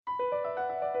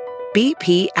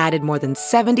BP added more than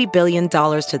 $70 billion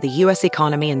to the U.S.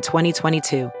 economy in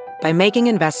 2022 by making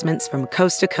investments from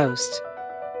coast to coast.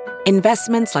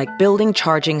 Investments like building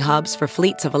charging hubs for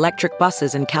fleets of electric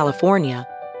buses in California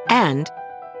and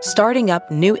starting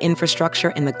up new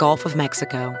infrastructure in the Gulf of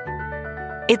Mexico.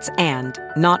 It's and,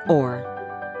 not or.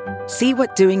 See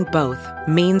what doing both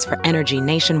means for energy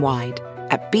nationwide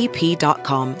at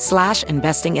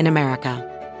bp.com/investing in America.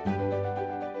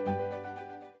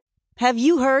 Have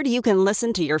you heard you can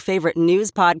listen to your favorite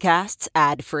news podcasts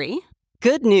ad-free?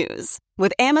 Good news.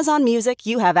 With Amazon Music,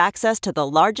 you have access to the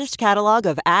largest catalog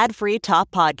of ad-free top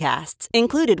podcasts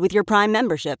included with your Prime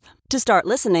membership. To start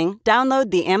listening, download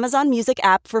the Amazon Music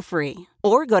app for free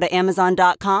or go to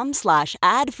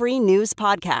amazon.com/ad-free news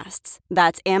podcasts.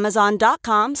 That's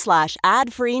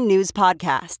amazon.com/ad-free news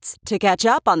podcasts to catch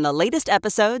up on the latest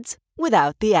episodes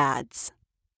without the ads.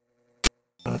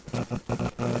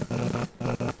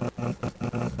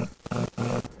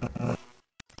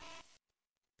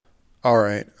 All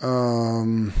right.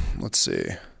 Let's see.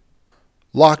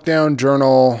 Lockdown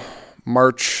Journal,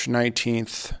 March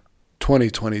 19th,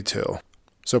 2022.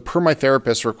 So per my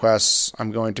therapist's requests,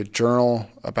 I'm going to journal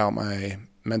about my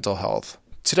mental health.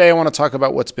 Today, I want to talk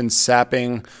about what's been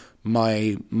sapping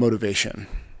my motivation.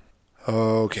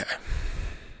 Okay.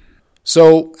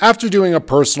 So after doing a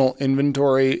personal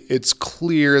inventory, it's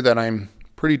clear that I'm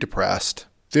pretty depressed.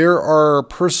 There are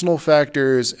personal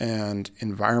factors and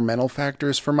environmental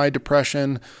factors for my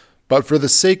depression, but for the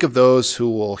sake of those who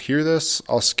will hear this,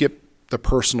 I'll skip the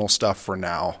personal stuff for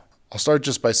now. I'll start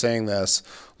just by saying this.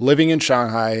 Living in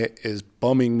Shanghai is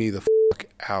bumming me the fuck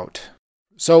out.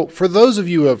 So for those of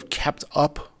you who have kept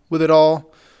up with it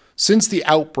all, since the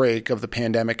outbreak of the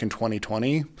pandemic in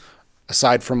 2020,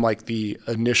 aside from like the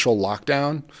initial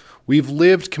lockdown, we've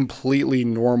lived completely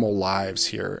normal lives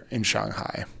here in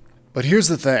Shanghai. But here's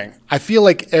the thing. I feel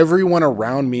like everyone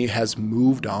around me has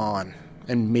moved on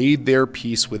and made their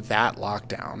peace with that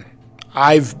lockdown.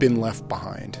 I've been left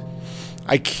behind.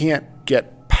 I can't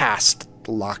get past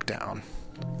the lockdown.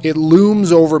 It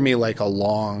looms over me like a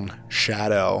long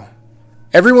shadow.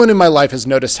 Everyone in my life has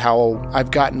noticed how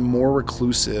I've gotten more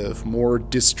reclusive, more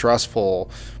distrustful,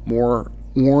 more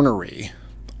ornery.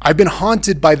 I've been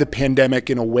haunted by the pandemic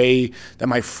in a way that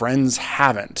my friends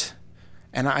haven't.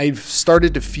 And I've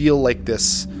started to feel like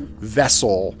this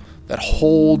vessel that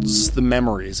holds the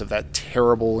memories of that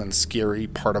terrible and scary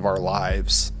part of our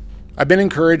lives. I've been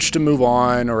encouraged to move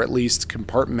on or at least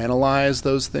compartmentalize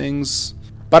those things.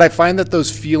 But I find that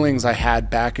those feelings I had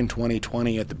back in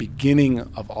 2020 at the beginning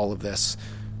of all of this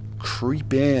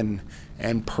creep in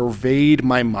and pervade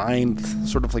my mind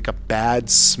sort of like a bad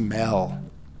smell.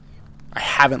 I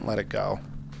haven't let it go.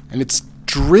 And it's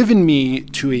driven me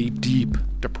to a deep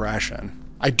depression.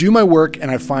 I do my work and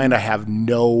I find I have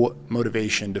no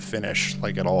motivation to finish,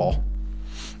 like at all.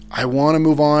 I want to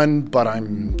move on, but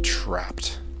I'm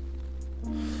trapped.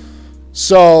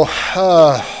 So,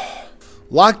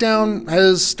 lockdown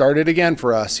has started again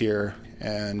for us here,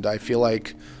 and I feel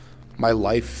like my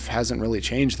life hasn't really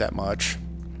changed that much.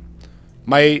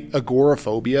 My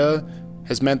agoraphobia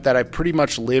has meant that I've pretty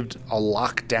much lived a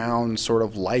lockdown sort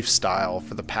of lifestyle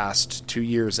for the past 2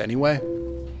 years anyway.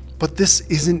 But this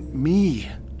isn't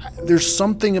me. There's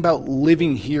something about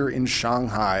living here in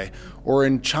Shanghai or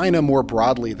in China more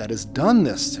broadly that has done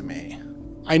this to me.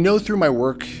 I know through my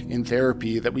work in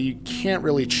therapy that we can't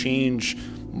really change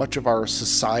much of our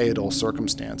societal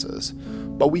circumstances,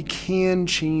 but we can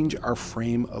change our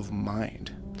frame of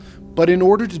mind. But in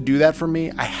order to do that for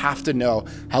me, I have to know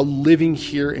how living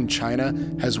here in China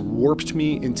has warped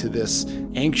me into this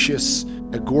anxious,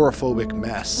 agoraphobic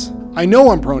mess. I know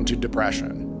I'm prone to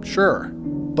depression. Sure,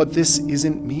 but this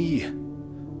isn't me.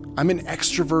 I'm an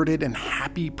extroverted and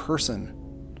happy person.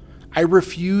 I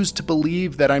refuse to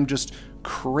believe that I'm just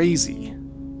crazy.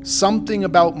 Something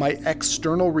about my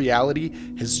external reality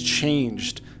has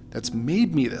changed that's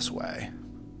made me this way.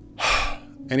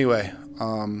 Anyway,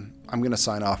 I'm going to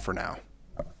sign off for now.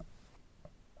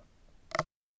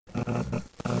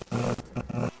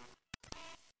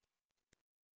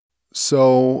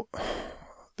 So,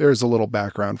 there's a little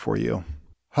background for you.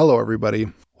 Hello, everybody.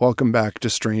 Welcome back to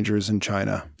Strangers in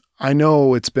China. I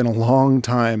know it's been a long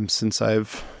time since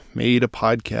I've made a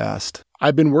podcast.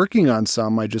 I've been working on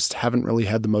some, I just haven't really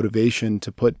had the motivation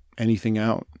to put anything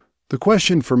out. The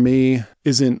question for me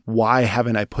isn't why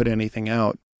haven't I put anything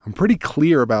out? I'm pretty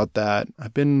clear about that.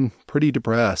 I've been pretty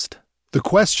depressed. The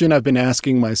question I've been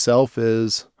asking myself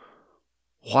is,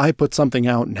 why put something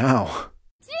out now?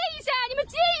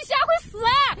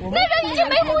 那人已经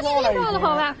没呼吸心跳了，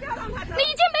好吧？你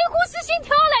已经没呼吸心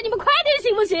跳了，你们快点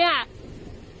行不行啊？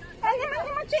哎，你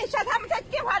们这一下他们才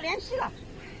电话联系了。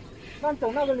那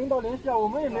等那个领导联系啊，我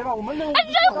们也没办法，我们任务。哎，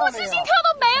人护士心跳都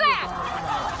没了。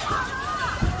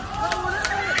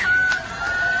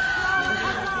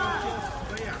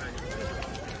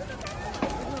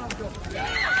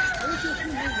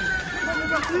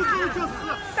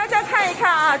大家看一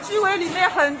看啊，居委里面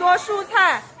很多蔬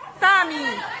菜、大米、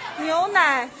牛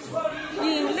奶、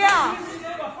饮料，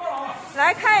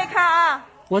来看一看啊。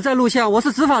我在录像，我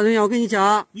是执法人员，我跟你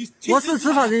讲，我是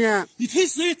执法人员。你推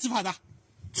谁执法的？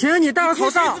请你戴个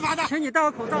口罩，请你戴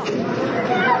个口罩。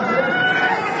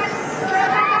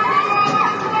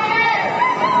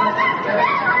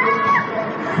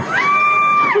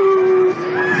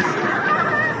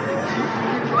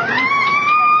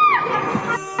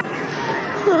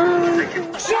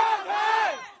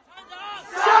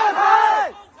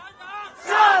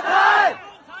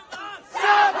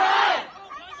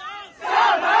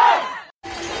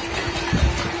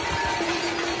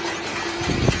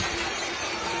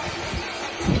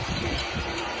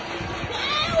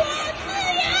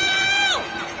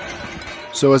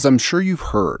So as I'm sure you've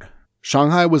heard,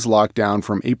 Shanghai was locked down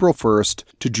from April 1st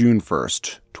to June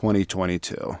 1st,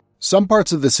 2022. Some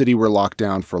parts of the city were locked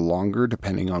down for longer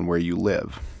depending on where you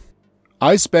live.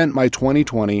 I spent my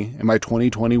 2020 and my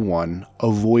 2021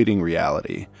 avoiding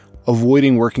reality,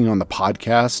 avoiding working on the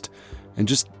podcast, and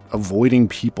just avoiding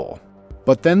people.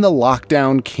 But then the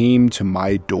lockdown came to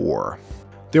my door.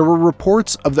 There were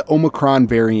reports of the Omicron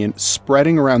variant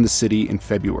spreading around the city in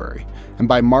February, and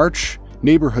by March,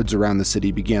 neighborhoods around the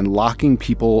city began locking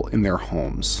people in their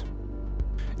homes.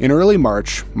 In early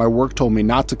March, my work told me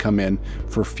not to come in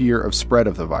for fear of spread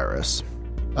of the virus.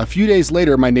 A few days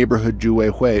later, my neighborhood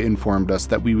Juweihui informed us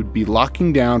that we would be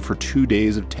locking down for 2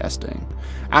 days of testing.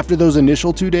 After those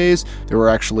initial 2 days, there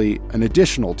were actually an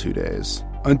additional 2 days,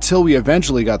 until we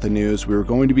eventually got the news we were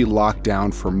going to be locked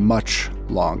down for much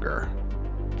longer.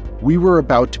 We were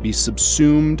about to be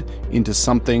subsumed into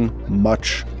something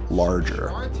much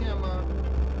larger.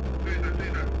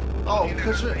 哦，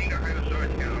可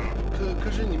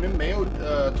是你们没有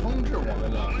通知我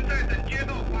们了。我们在等街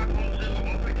道发通知，我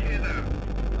们会贴的。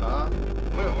啊？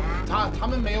没有啊。他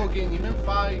们没有给你们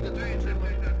发一个通知吗？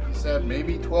 He said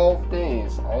maybe 12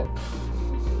 days.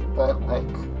 But like,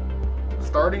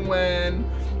 starting when?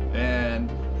 And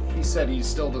he said he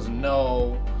still doesn't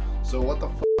know. So what the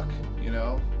fuck, you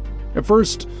know? At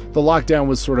first, the lockdown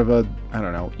was sort of a,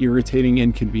 irritating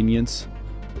inconvenience.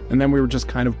 And then we were just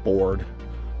kind of bored.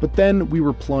 But then we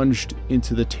were plunged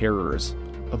into the terrors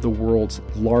of the world's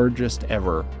largest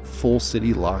ever full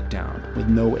city lockdown with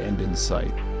no end in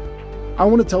sight. I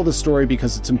want to tell this story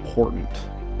because it's important,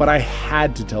 but I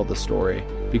had to tell the story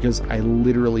because I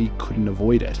literally couldn't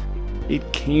avoid it.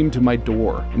 It came to my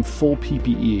door in full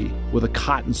PPE with a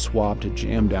cotton swab to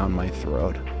jam down my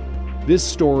throat. This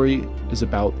story is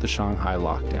about the Shanghai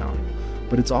lockdown,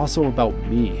 but it's also about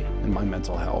me and my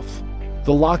mental health.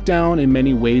 The lockdown in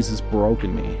many ways has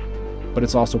broken me, but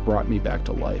it's also brought me back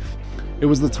to life. It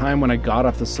was the time when I got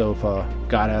off the sofa,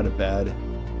 got out of bed,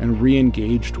 and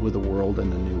re-engaged with the world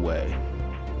in a new way.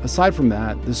 Aside from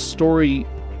that, this story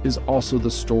is also the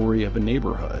story of a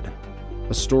neighborhood,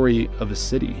 a story of a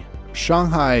city.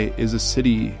 Shanghai is a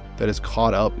city that is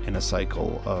caught up in a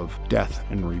cycle of death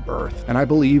and rebirth, and I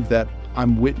believe that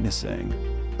I'm witnessing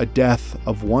a death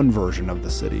of one version of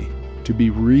the city to be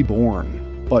reborn.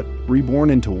 But reborn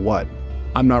into what?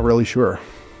 I'm not really sure.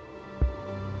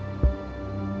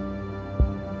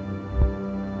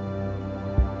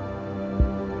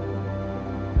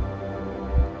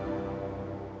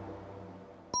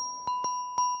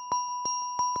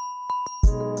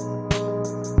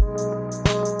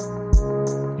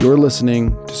 You're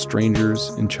listening to Strangers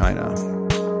in China.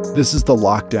 This is the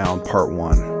Lockdown Part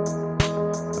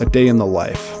 1. A Day in the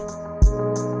Life.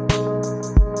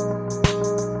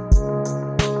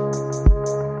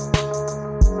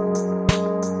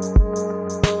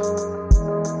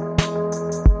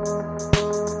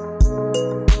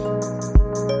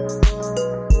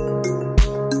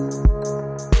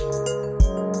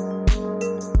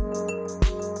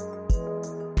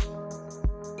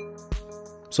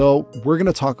 So we're going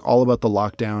to talk all about the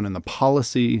lockdown and the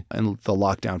policy and the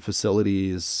lockdown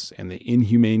facilities and the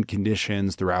inhumane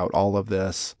conditions throughout all of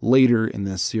this later in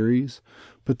this series.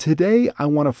 But today I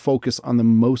want to focus on the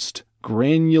most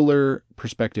granular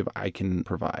perspective I can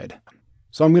provide.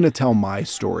 So I'm going to tell my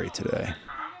story today.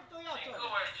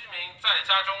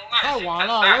 太晚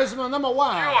了，为什么那么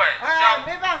晚？哎，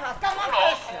没办法，刚刚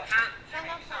开始。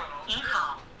您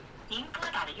好，您拨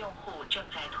打的用户正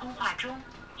在通话中。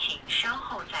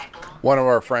 One of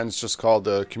our friends just called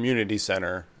the community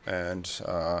center and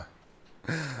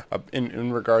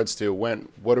in regards to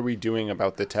what are we doing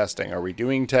about the testing? Are we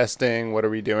doing testing? What are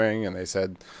we doing? And they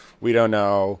said, we don't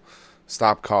know.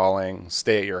 Stop calling.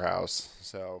 Stay at your house.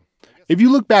 So if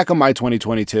you look back on my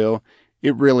 2022,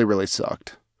 it really, really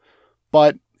sucked.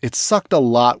 But it sucked a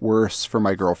lot worse for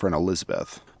my girlfriend,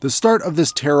 Elizabeth. The start of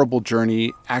this terrible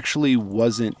journey actually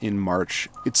wasn't in March.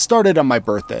 It started on my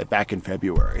birthday back in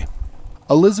February.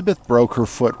 Elizabeth broke her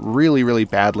foot really, really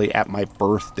badly at my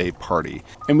birthday party,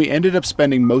 and we ended up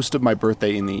spending most of my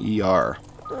birthday in the ER.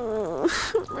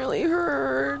 It really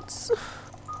hurts.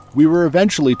 We were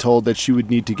eventually told that she would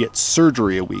need to get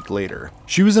surgery a week later.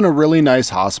 She was in a really nice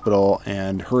hospital,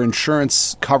 and her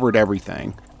insurance covered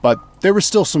everything, but there was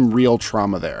still some real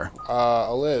trauma there.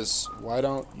 Liz, why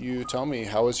don't you tell me,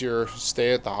 how was your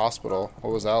stay at the hospital?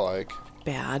 What was that like?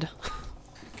 Bad.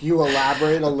 Can you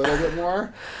elaborate a little bit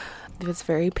more? It was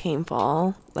very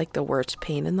painful, like the worst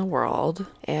pain in the world.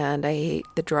 And the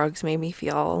drugs made me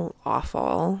feel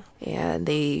awful. And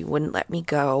they wouldn't let me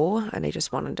go. And I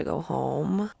just wanted to go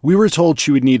home. We were told she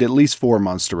would need at least 4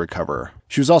 months to recover.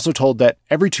 She was also told that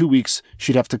every 2 weeks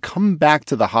she'd have to come back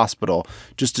to the hospital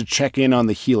just to check in on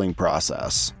the healing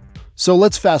process. So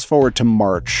let's fast forward to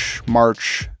March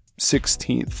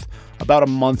 16th, about a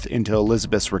month into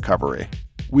Elizabeth's recovery.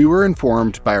 We were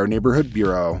informed by our neighborhood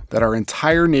bureau that our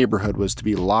entire neighborhood was to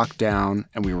be locked down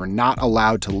and we were not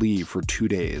allowed to leave for 2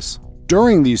 days.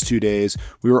 During these 2 days,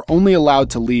 we were only allowed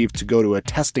to leave to go to a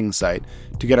testing site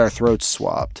to get our throats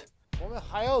swabbed.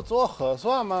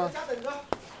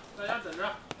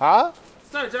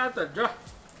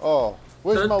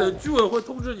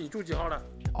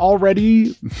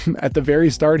 Already, at the very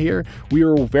start here, we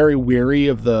were very wary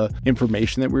of the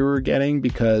information that we were getting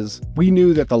because we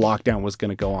knew that the lockdown was going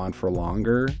to go on for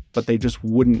longer, but they just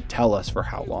wouldn't tell us for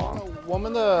how long. 我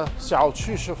们的小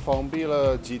区是封闭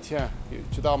了几天，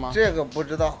知道吗？这个不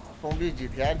知道，封闭几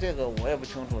天，这个我也不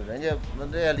清楚，人家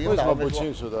领导没说。为什么不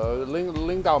清楚的？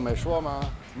领导没说吗？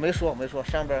没说，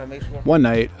上边还没说。One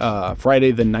night,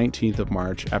 Friday the 19th of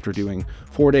March, after doing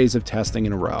 4 days of testing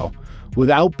in a row,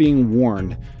 without being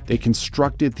warned, they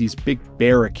constructed these big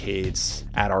barricades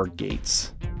at our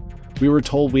gates. We were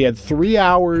told we had 3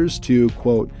 hours to,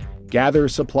 quote, gather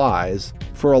supplies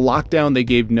for a lockdown they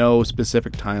gave no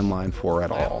specific timeline for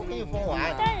at all.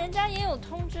 但人家也有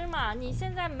通知嘛，你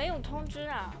现在没有通知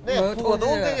啊？那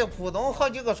浦东好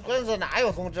几个村子哪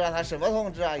有通知啊？他什么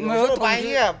通知啊？有时候半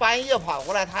夜跑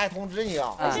过来，他还通知你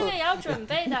啊。这个也要准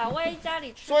备的，万一家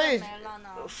里吃的没了呢？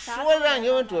说让你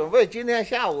们准备，今天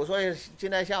下午，所以今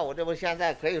天下午这不现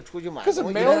在可以出去买东西。可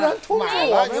是没有人通知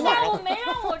我，下午没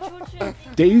让我出去。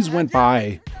Days went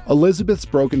by. Elizabeth's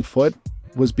broken foot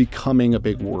was becoming a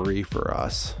big worry for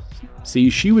us.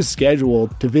 See, she was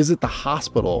scheduled to visit the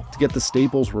hospital to get the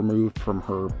staples removed from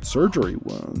her surgery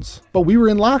wounds. But we were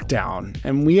in lockdown,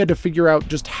 and we had to figure out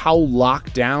just how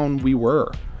locked down we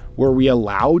were. Were we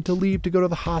allowed to leave to go to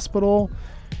the hospital?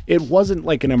 It wasn't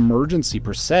like an emergency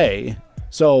per se,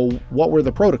 so what were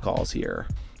the protocols here?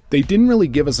 They didn't really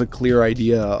give us a clear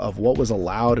idea of what was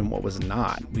allowed and what was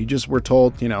not. We just were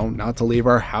told, not to leave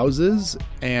our houses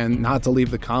and not to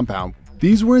leave the compound.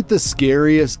 These weren't the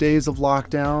scariest days of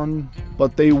lockdown,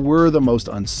 but they were the most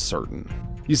uncertain.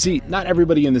 You see, not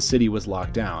everybody in the city was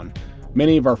locked down.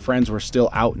 Many of our friends were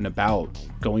still out and about,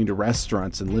 going to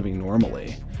restaurants and living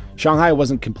normally. Shanghai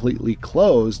wasn't completely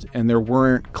closed, and there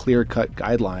weren't clear-cut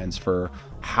guidelines for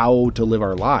how to live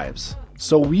our lives.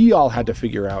 So we all had to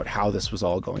figure out how this was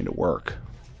all going to work.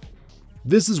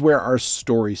 This is where our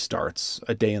story starts,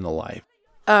 a day in the life.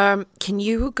 Can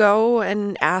you go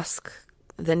and ask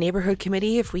the neighborhood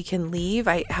committee if we can leave?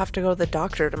 I have to go to the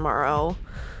doctor tomorrow.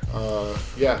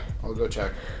 Yeah, I'll go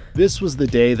check. This was the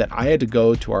day that I had to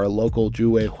go to our local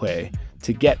Juweihui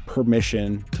to get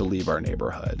permission to leave our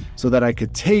neighborhood so that I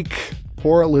could take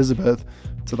poor Elizabeth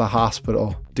to the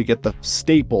hospital to get the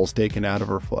staples taken out of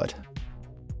her foot.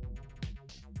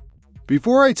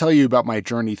 Before I tell you about my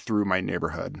journey through my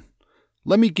neighborhood,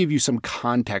 let me give you some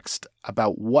context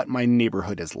about what my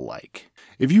neighborhood is like.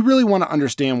 If you really want to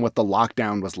understand what the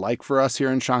lockdown was like for us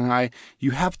here in Shanghai,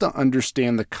 you have to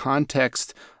understand the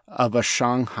context of a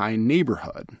Shanghai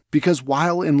neighborhood. Because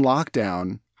while in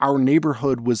lockdown, our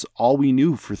neighborhood was all we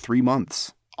knew for 3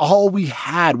 months. All we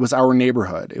had was our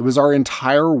neighborhood. It was our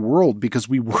entire world because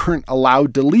we weren't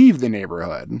allowed to leave the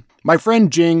neighborhood. My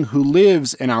friend Jing, who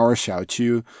lives in our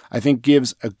xiaoqiu, I think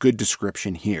gives a good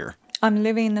description here. I'm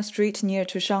living in a street near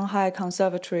to Shanghai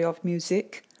Conservatory of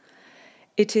Music.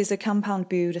 It is a compound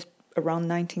built around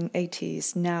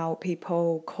 1980s. Now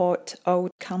people call it old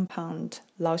compound,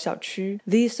 老小区.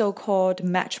 These so-called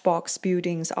matchbox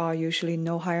buildings are usually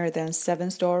no higher than 7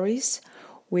 stories.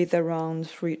 with around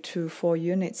 3 to 4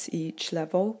 units each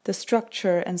level. The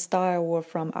structure and style were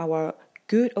from our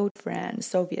good old friend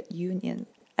Soviet Union.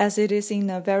 As it is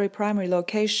in a very primary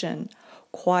location,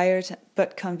 quiet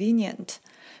but convenient,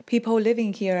 people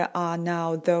living here are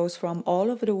now those from all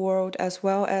over the world as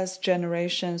well as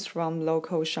generations from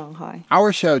local Shanghai.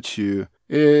 Our Xiaoqiu,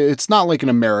 it's not like an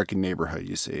American neighborhood,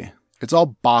 you see. It's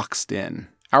all boxed in.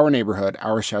 Our neighborhood,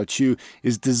 our Xiaoqiu,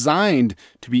 is designed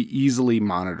to be easily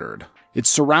monitored. It's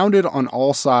surrounded on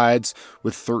all sides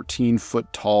with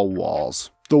 13-foot tall walls.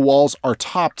 The walls are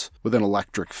topped with an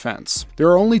electric fence. There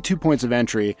are only 2 points of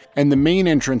entry, and the main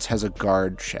entrance has a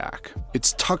guard shack.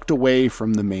 It's tucked away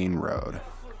from the main road.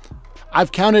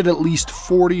 I've counted at least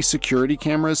 40 security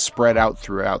cameras spread out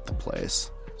throughout the place.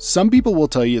 Some people will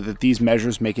tell you that these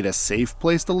measures make it a safe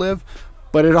place to live,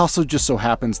 but it also just so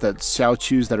happens that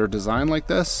xiaoqius that are designed like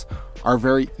this are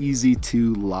very easy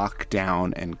to lock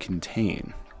down and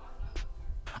contain.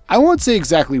 I won't say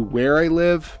exactly where I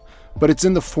live, but it's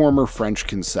in the former French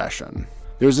concession.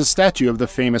 There's a statue of the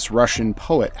famous Russian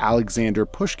poet Alexander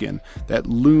Pushkin that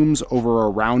looms over a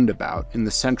roundabout in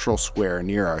the central square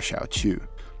near our Xiaoqiu.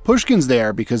 Pushkin's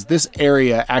there because this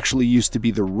area actually used to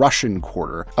be the Russian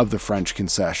quarter of the French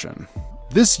concession.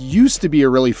 This used to be a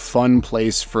really fun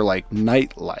place for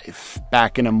nightlife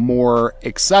back in a more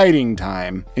exciting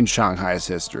time in Shanghai's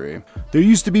history. There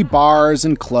used to be bars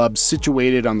and clubs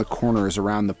situated on the corners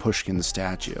around the Pushkin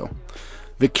statue.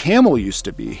 The Camel used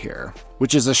to be here,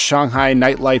 which is a Shanghai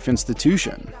nightlife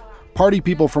institution. Party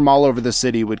people from all over the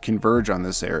city would converge on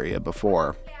this area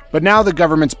before. But now the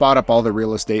government's bought up all the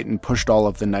real estate and pushed all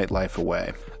of the nightlife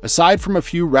away. Aside from a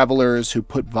few revelers who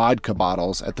put vodka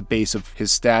bottles at the base of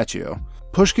his statue,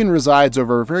 Pushkin resides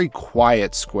over a very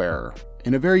quiet square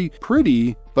in a very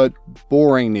pretty but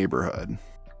boring neighborhood.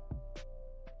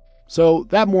 So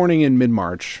that morning in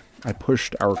mid-March, I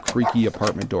pushed our creaky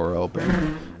apartment door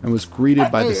open and was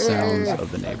greeted by the sounds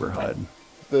of the neighborhood.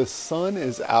 The sun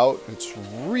is out. It's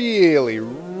really,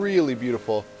 really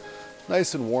beautiful.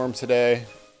 Nice and warm today.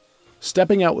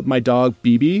 Stepping out with my dog,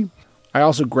 Bibi, I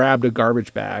also grabbed a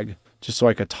garbage bag just so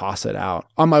I could toss it out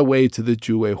on my way to the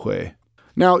Juweihui.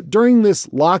 Now, during this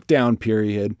lockdown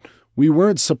period, we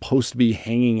weren't supposed to be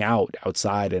hanging out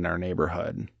outside in our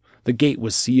neighborhood. The gate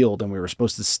was sealed and we were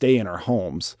supposed to stay in our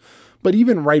homes. But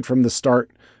even right from the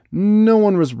start, no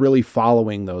one was really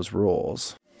following those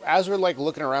rules. As we're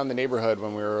looking around the neighborhood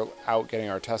when we were out getting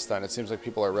our tests done, it seems like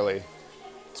people are really,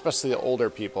 especially the older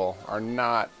people, are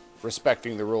not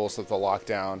respecting the rules of the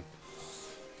lockdown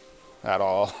at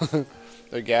all.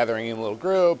 They're gathering in little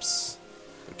groups,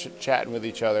 they're chatting with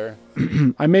each other.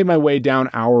 I made my way down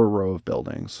our row of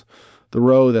buildings, the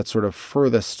row that's sort of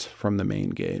furthest from the main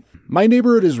gate. My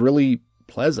neighborhood is really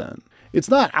pleasant. It's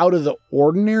not out of the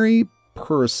ordinary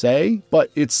per se,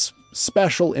 but it's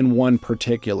special in one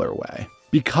particular way.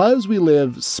 Because we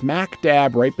live smack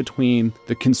dab right between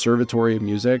the Conservatory of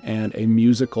Music and a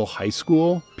musical high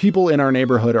school, people in our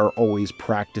neighborhood are always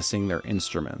practicing their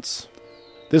instruments.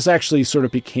 This actually sort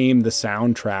of became the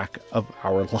soundtrack of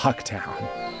our lockdown.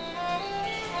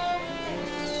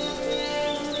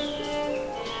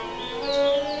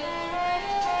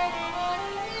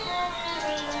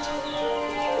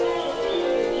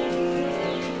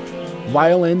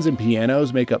 Violins and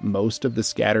pianos make up most of the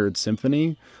scattered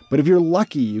symphony, but if you're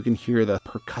lucky, you can hear the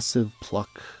percussive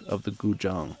pluck of the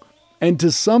guzheng. And to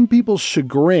some people's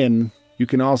chagrin, you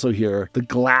can also hear the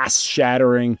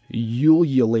glass-shattering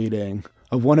ululating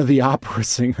of one of the opera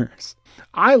singers.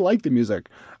 I like the music.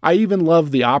 I even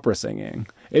love the opera singing.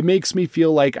 It makes me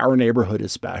feel like our neighborhood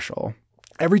is special.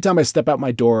 Every time I step out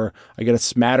my door, I get a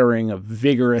smattering of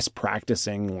vigorous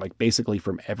practicing, basically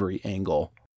from every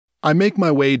angle. I make my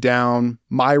way down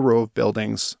my row of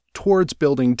buildings towards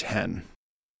building 10.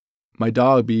 My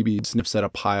dog Bibi sniffs at a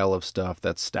pile of stuff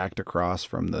that's stacked across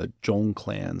from the Zhong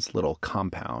clan's little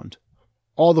compound.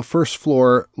 All the first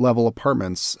floor level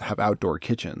apartments have outdoor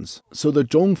kitchens, so the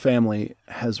Zhong family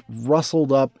has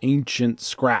rustled up ancient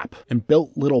scrap and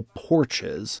built little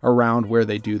porches around where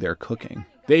they do their cooking.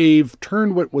 They've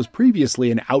turned what was previously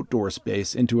an outdoor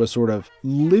space into a sort of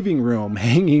living room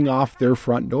hanging off their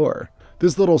front door.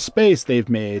 This little space they've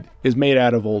made is made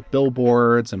out of old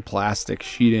billboards and plastic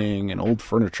sheeting and old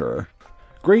furniture.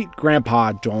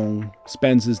 Great-grandpa Zhong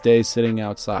spends his day sitting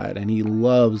outside, and he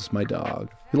loves my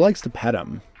dog. He likes to pet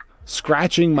him.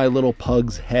 Scratching my little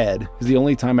pug's head is the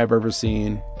only time I've ever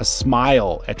seen a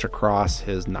smile etch across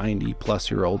his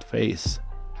 90-plus-year-old face.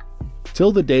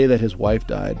 Till the day that his wife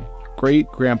died,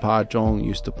 Great-grandpa Zhong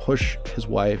used to push his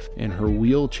wife in her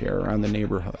wheelchair around the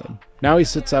neighborhood. Now he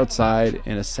sits outside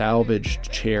in a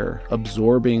salvaged chair,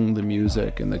 absorbing the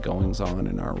music and the goings-on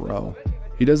in our row.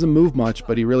 He doesn't move much,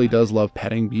 but he really does love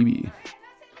petting Bibi.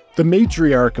 The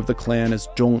matriarch of the clan is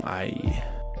Zhong Ai.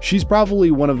 She's probably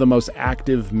one of the most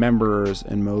active members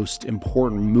and most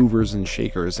important movers and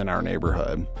shakers in our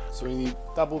neighborhood. 所以你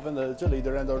大部分的这里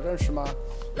的人都认识吗？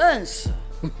认识，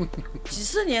几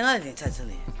十年了你在这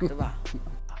里，对吧？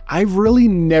 I've really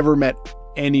never met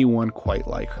anyone quite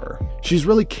like her. She's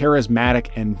really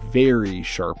charismatic and very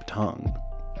sharp-tongued.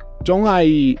 Zhong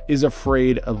Ai is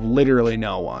afraid of literally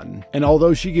no one. And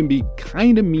although she can be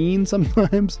kind of mean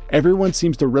sometimes, everyone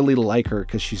seems to really like her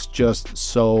because she's just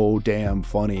so damn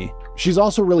funny. She's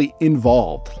also really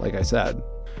involved, like I said.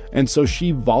 And so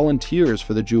she volunteers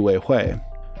for the Zhuwei Hui.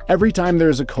 Every time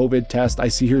there's a COVID test, I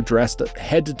see her dressed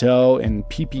head to toe in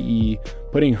PPE,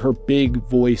 putting her big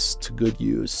voice to good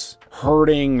use,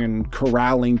 herding and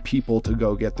corralling people to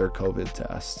go get their COVID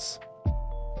tests.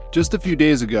 Just a few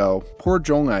days ago, poor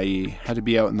Zhong Ai had to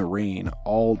be out in the rain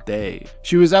all day.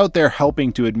 She was out there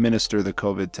helping to administer the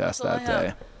COVID test that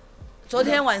day. 昨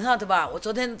天晚上对吧？我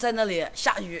昨天在那里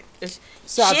下雨，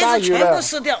下大雨了。鞋子全部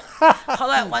湿掉。好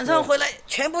了，晚上回来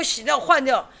全部洗掉换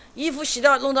掉，衣服洗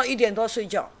掉，弄到1点多睡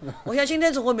觉。我想今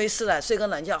天总会没事了，睡个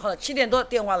懒觉。后来7点多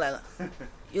电话来了，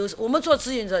我们做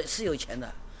志愿者是有钱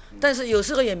的，但是有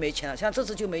时候也没钱了，像这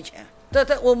次就没钱。但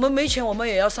我们没钱，我们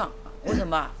也要上。为什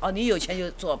么？哦，你有钱就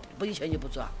做，不有钱就不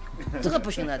做，这个不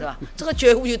行的，对吧？这个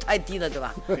觉悟就太低了，对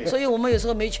吧？所以我们有时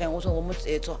候没钱，我说我们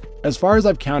也做。As far as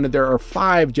I've counted, there are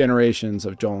 5 generations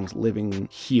of Zhongs living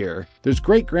here. There's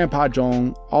great-grandpa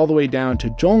Zhong all the way down to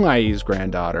Zhong Ai's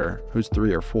granddaughter, who's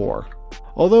 3 or 4.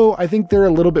 Although I think they're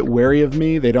a little bit wary of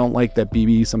me. They don't like that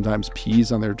Bibi sometimes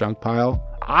pees on their junk pile.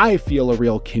 I feel a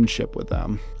real kinship with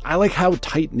them. I like how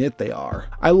tight-knit they are.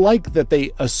 I like that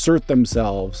they assert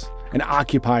themselves and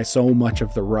occupy so much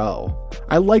of the row.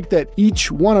 I like that each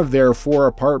one of their 4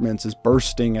 apartments is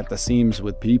bursting at the seams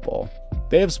with people.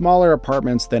 They have smaller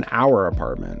apartments than our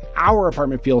apartment. Our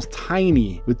apartment feels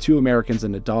tiny with 2 Americans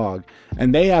and a dog,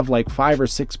 and they have like 5 or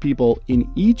 6 people in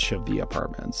each of the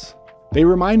apartments. They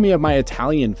remind me of my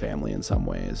Italian family in some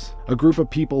ways, a group of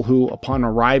people who, upon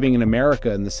arriving in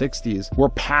America in the 60s, were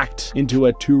packed into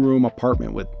a 2-room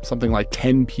apartment with something like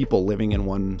 10 people living in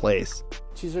one place.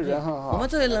 其实人很好。我们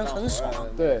这里人很爽，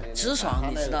对，直爽，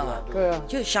你知道吧？对啊，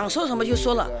就想说什么就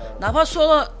说了，哪怕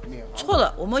说了错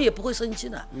了，我们也不会生气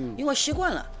的，因为习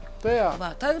惯了。对啊，好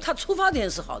吧，他出发点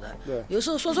是好的，对，有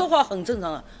时候说错话很正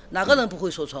常啊，哪个人不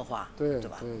会说错话？对，对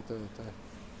吧？对。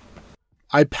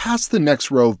I pass the next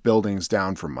row of buildings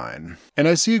down from mine, and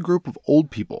I see a group of old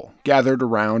people gathered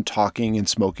around talking and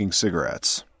smoking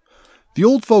cigarettes. The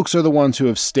old folks are the ones who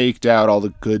have staked out all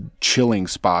the good chilling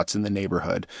spots in the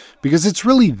neighborhood, because it's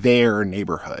really their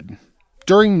neighborhood.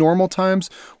 During normal times,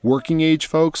 working-age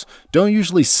folks don't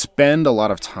usually spend a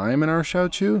lot of time in our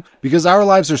xiaoqiu, because our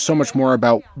lives are so much more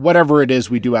about whatever it is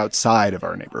we do outside of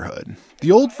our neighborhood.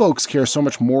 The old folks care so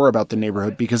much more about the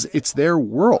neighborhood because it's their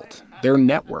world, their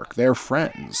network, their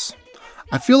friends.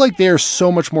 I feel like they are so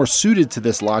much more suited to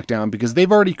this lockdown because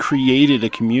they've already created a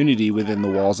community within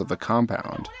the walls of the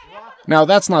compound. Now,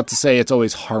 that's not to say it's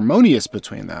always harmonious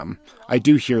between them. I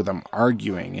do hear them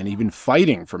arguing and even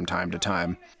fighting from time to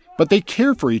time. But they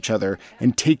care for each other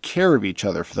and take care of each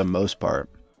other for the most part.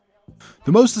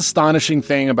 The most astonishing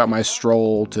thing about my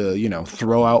stroll to,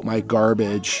 throw out my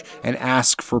garbage and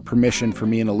ask for permission for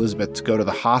me and Elizabeth to go to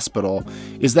the hospital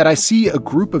is that I see a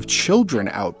group of children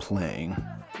out playing.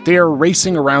 They are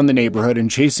racing around the neighborhood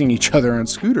and chasing each other on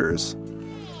scooters.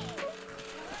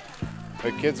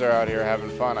 The kids are out here having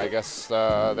fun. I guess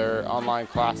their online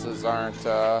classes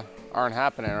aren't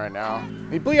happening right now.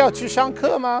 你不要去上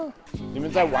课吗？你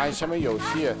们在玩什么游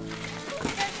戏？就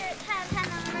是看看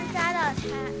能不能抓到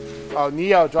他。哦，你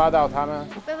要抓到他们？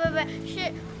不，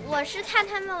我是看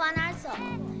他们往哪走。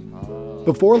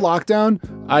Before lockdown,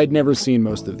 I'd never seen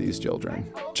most of these children.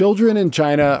 Children in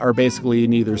China are basically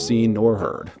neither seen nor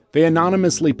heard. They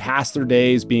anonymously pass their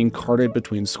days being carted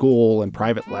between school and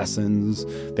private lessons.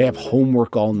 They have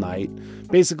homework all night.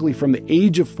 Basically, from the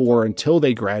age of 4 until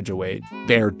they graduate,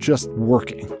 they're just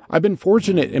working. I've been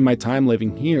fortunate in my time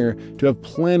living here to have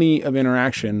plenty of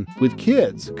interaction with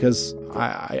kids because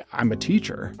I'm a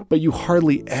teacher, but you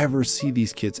hardly ever see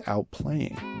these kids out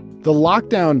playing. The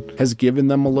lockdown has given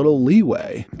them a little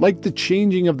leeway. Like the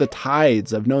changing of the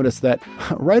tides, I've noticed that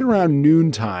right around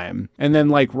noontime and then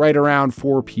like right around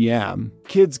 4 p.m.,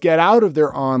 kids get out of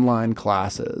their online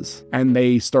classes and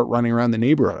they start running around the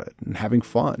neighborhood and having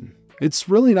fun. It's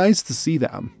really nice to see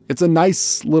them. It's a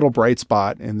nice little bright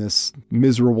spot in this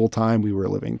miserable time we were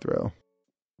living through.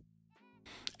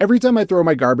 Every time I throw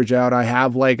my garbage out, I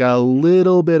have like a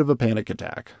little bit of a panic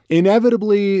attack.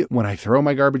 Inevitably, when I throw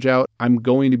my garbage out, I'm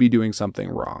going to be doing something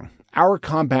wrong. Our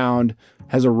compound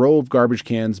has a row of garbage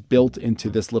cans built into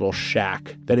this little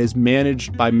shack that is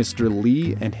managed by Mr.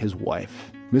 Lee and his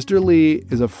wife. Mr. Lee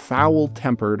is a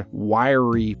foul-tempered,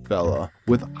 wiry fella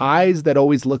with eyes that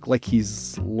always look like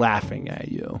he's laughing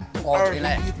at you.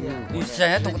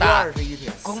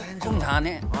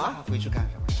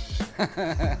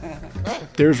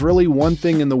 There's really one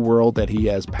thing in the world that he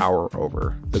has power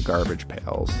over, the garbage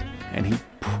pails. And he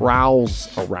prowls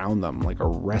around them like a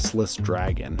restless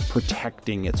dragon,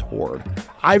 protecting its hoard.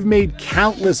 I've made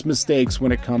countless mistakes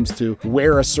when it comes to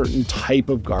where a certain type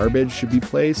of garbage should be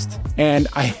placed, and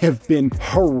I have been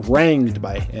harangued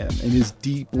by him in his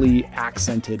deeply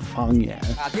accented Fangyan.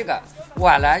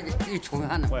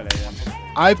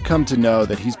 I've come to know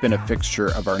that he's been a fixture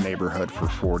of our neighborhood for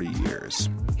 40 years.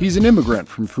 He's an immigrant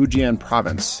from Fujian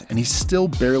province, and he still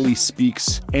barely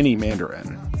speaks any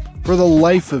Mandarin. For the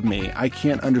life of me, I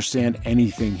can't understand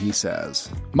anything he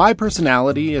says. My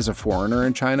personality as a foreigner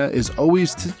in China is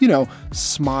always to,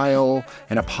 smile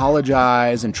and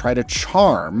apologize and try to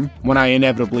charm when I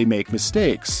inevitably make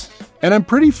mistakes. And I'm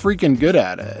pretty freaking good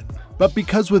at it. But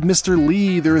because with Mr.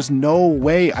 Lee, there is no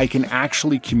way I can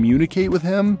actually communicate with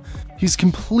him, he's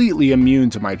completely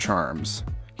immune to my charms.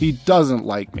 He doesn't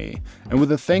like me, and with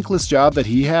the thankless job that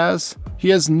he has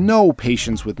no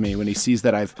patience with me when he sees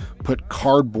that I've put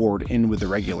cardboard in with the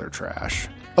regular trash.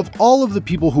 Of all of the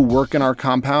people who work in our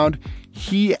compound,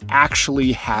 he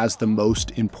actually has the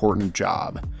most important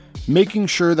job, making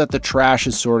sure that the trash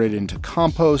is sorted into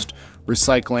compost,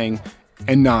 recycling,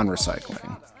 and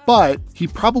non-recycling. But he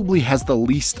probably has the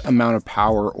least amount of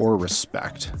power or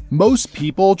respect. Most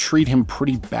people treat him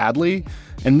pretty badly,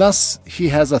 and thus he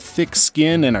has a thick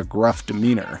skin and a gruff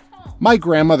demeanor. My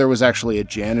grandmother was actually a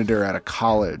janitor at a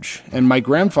college, and my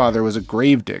grandfather was a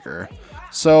gravedigger.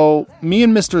 So me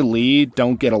and Mr. Lee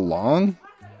don't get along,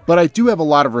 but I do have a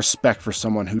lot of respect for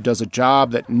someone who does a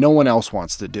job that no one else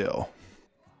wants to do.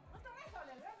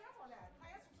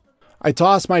 I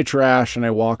toss my trash and I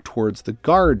walk towards the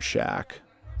guard shack.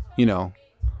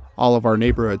 All of our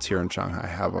neighborhoods here in Shanghai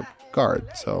have a guard,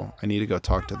 so I need to go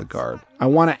talk to the guard. I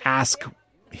want to ask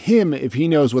him if he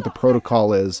knows what the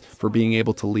protocol is for being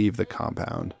able to leave the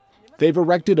compound. They've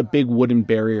erected a big wooden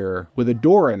barrier with a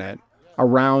door in it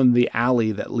around the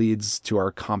alley that leads to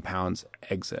our compound's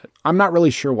exit. I'm not really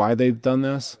sure why they've done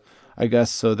this. I guess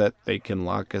so that they can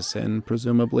lock us in,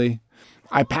 presumably.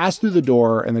 I pass through the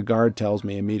door and the guard tells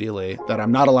me immediately that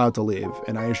I'm not allowed to leave,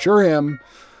 and I assure him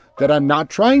that I'm not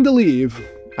trying to leave.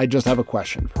 I just have a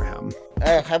question for him.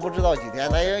 If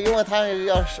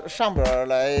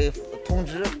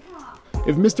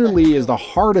Mr. Lee is the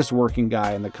hardest working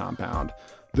guy in the compound,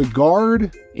 the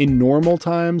guard in normal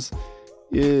times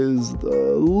is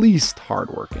the least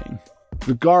hardworking.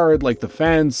 The guard, like the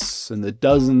fence and the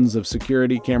dozens of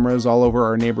security cameras all over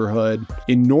our neighborhood,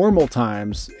 in normal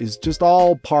times is just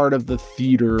all part of the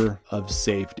theater of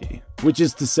safety, which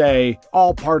is to say,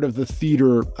 all part of the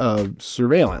theater of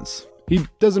surveillance. He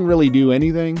doesn't really do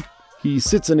anything. He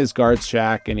sits in his guard's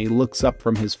shack and he looks up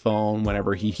from his phone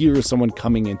whenever he hears someone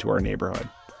coming into our neighborhood.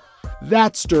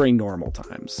 That's during normal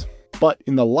times. But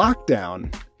in the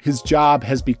lockdown, his job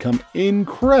has become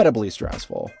incredibly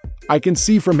stressful. I can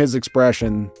see from his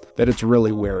expression that it's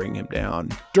really wearing him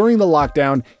down. During the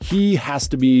lockdown, he has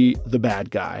to be the bad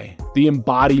guy, the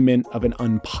embodiment of an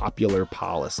unpopular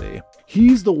policy.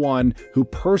 He's the one who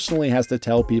personally has to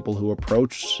tell people who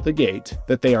approach the gate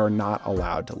that they are not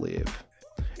allowed to leave.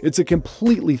 It's a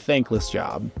completely thankless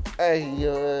job.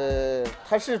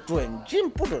 他是准进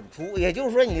不准出，也就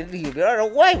是说你里边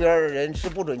人外边人是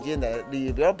不准进的，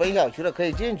里边本小区的可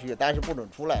以进去，但是不准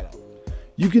出来了。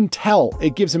 You can tell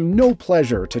it gives him no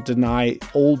pleasure to deny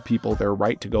old people their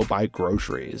right to go buy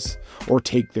groceries or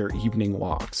take their evening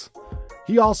walks.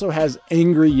 He also has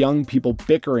angry young people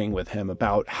bickering with him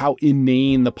about how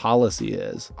inane the policy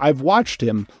is. I've watched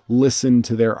him listen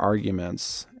to their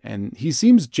arguments, and he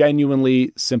seems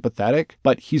genuinely sympathetic,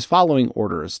 but he's following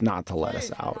orders not to let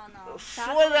us out.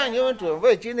 说让你们准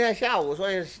备今天下午，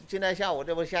所以今天下午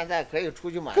这不现在可以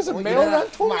出去买。可是没有人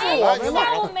通知我，你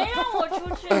买了。下午没让我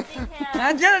出去今天。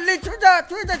他是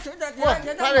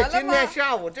今天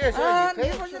下午这时候你可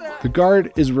以出去了。The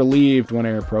guard is relieved when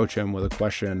I approach him with a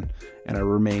question, and I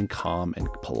remain calm and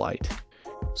polite.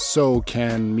 So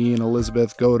can me and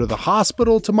Elizabeth go to the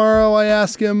hospital tomorrow, I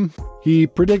ask him. He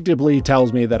predictably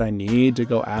tells me that I need to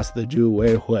go ask the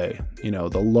Juweihui,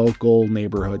 the local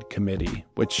neighborhood committee,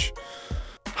 which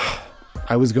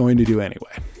I was going to do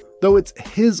anyway. Though it's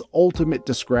his ultimate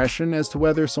discretion as to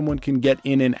whether someone can get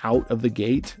in and out of the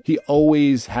gate, he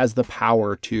always has the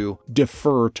power to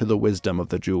defer to the wisdom of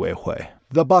the Juweihui.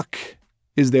 The buck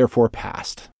is therefore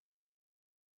passed.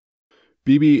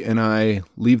 Bibi and I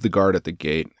leave the guard at the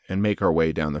gate and make our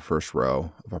way down the first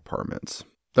row of apartments.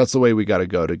 That's the way we got to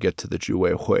go to get to the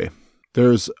Juwei Hui.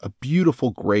 There's a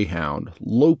beautiful greyhound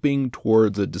loping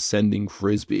towards a descending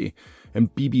frisbee,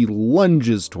 and Bibi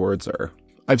lunges towards her.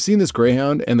 I've seen this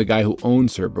greyhound and the guy who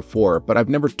owns her before, but I've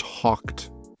never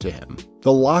talked to him.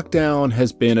 The lockdown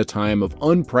has been a time of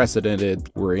unprecedented,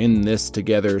 we're in this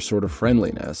together sort of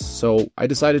friendliness, so I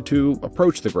decided to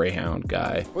approach the greyhound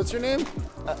guy. What's your name?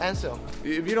 Ansel.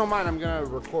 If you don't mind, I'm going to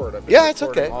record. It's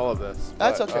okay. All of this.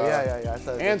 That's but, okay.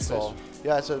 Yeah. Ansel.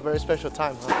 Yeah, it's a very special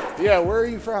time, huh? Yeah, where are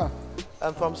you from?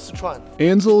 I'm from Sichuan.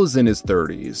 Ansel is in his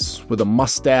 30s, with a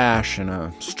mustache and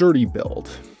a sturdy build.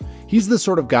 He's the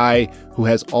sort of guy who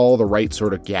has all the right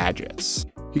sort of gadgets.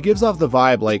 He gives off the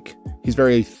vibe like he's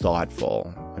very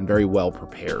thoughtful and very well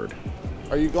prepared.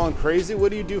 Are you going crazy?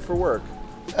 What do you do for work?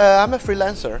 I'm a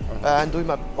freelancer. I'm doing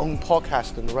my own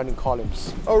podcast and running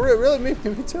columns. Oh, really? Me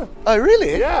too. Oh,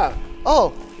 really? Yeah.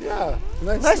 Oh. Yeah.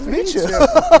 Nice to meet you.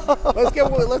 Let's get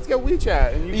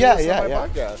WeChat and you can listen to my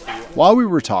podcast. While we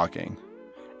were talking,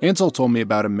 Ansel told me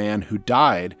about a man who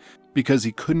died because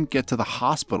he couldn't get to the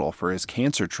hospital for his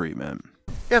cancer treatment.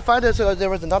 Yeah, 5 days ago there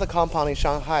was another compound in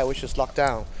Shanghai which is locked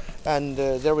down, and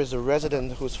there was a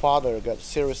resident whose father got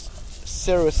serious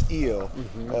ill.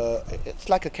 It's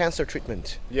like a cancer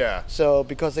treatment. Yeah. So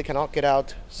because they cannot get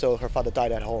out, so her father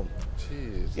died at home.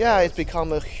 Jeez. Yeah, it's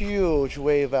become a huge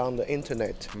wave on the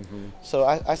internet. So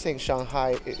I think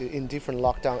Shanghai, in different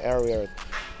lockdown areas,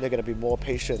 they're going to be more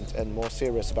patient and more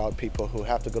serious about people who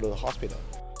have to go to the hospital.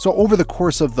 So over the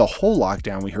course of the whole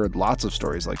lockdown, we heard lots of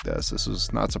stories like this. This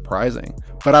was not surprising.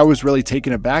 But I was really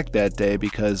taken aback that day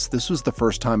because this was the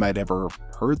first time I'd ever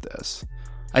heard this.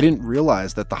 I didn't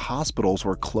realize that the hospitals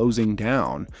were closing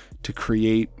down to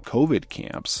create COVID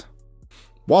camps.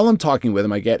 While I'm talking with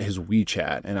him, I get his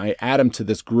WeChat and I add him to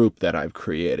this group that I've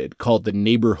created called the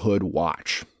Neighborhood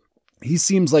Watch. He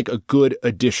seems like a good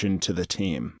addition to the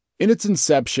team. In its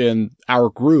inception, our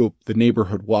group, the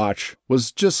Neighborhood Watch,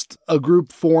 was just a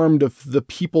group formed of the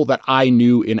people that I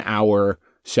knew in our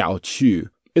xiaoqu.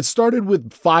 It started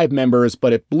with 5 members,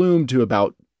 but it bloomed to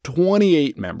about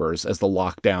 28 members as the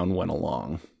lockdown went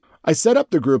along. I set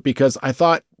up the group because I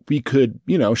thought we could,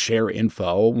 share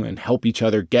info and help each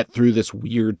other get through this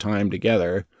weird time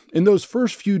together. In those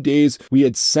first few days, we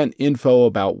had sent info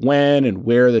about when and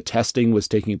where the testing was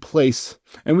taking place,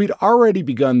 and we'd already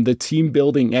begun the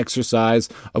team-building exercise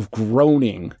of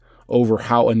groaning over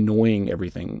how annoying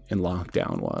everything in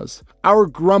lockdown was. Our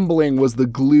grumbling was the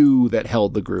glue that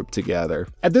held the group together.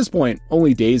 At this point,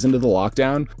 only days into the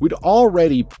lockdown, we'd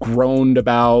already groaned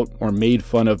about or made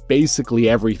fun of basically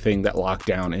everything that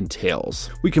lockdown entails.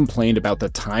 We complained about the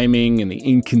timing and the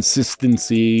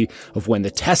inconsistency of when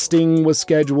the testing was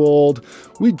scheduled.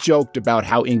 We joked about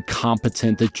how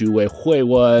incompetent the Juwei Hui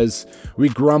was. We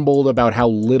grumbled about how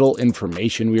little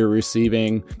information we were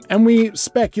receiving. And we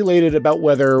speculated about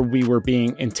whether we were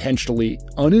being intentionally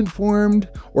uninformed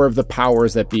or if the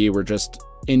powers that be were just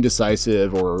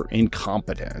indecisive or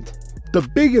incompetent. The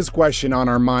biggest question on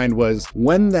our mind was,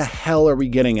 when the hell are we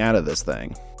getting out of this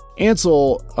thing?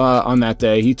 Ansel, on that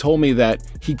day, he told me that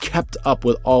he kept up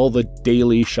with all the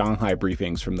daily Shanghai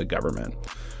briefings from the government.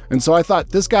 And so I thought,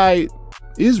 this guy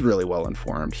is really well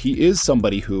informed. He is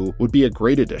somebody who would be a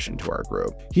great addition to our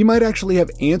group. He might actually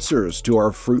have answers to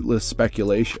our fruitless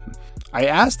speculation. I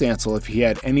asked Ansel if he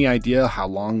had any idea how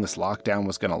long this lockdown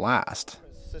was going to last.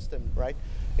 System, right?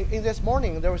 In this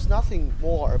morning, there was nothing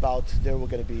more about there were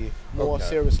going to be more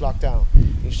serious lockdown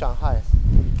in Shanghai.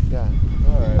 Yeah.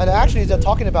 All right. And actually, they're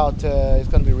talking about it's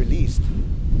going to be released.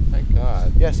 Thank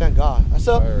God. Yes, thank God.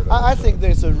 So I think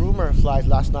there's a rumor flight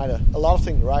last night, a lot of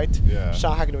things, right? Yeah.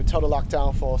 Shanghai going to be total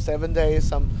lockdown for 7 days.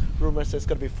 Some rumors it's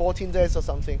going to be 14 days or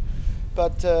something.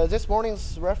 But this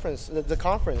morning's reference, the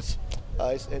conference,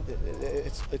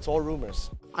 it's all rumors.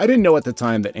 I didn't know at the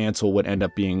time that Ansel would end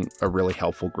up being a really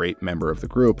helpful, great member of the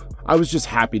group. I was just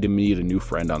happy to meet a new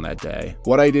friend on that day.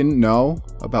 What I didn't know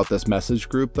about this message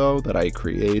group, though, that I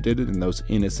created in those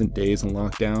innocent days in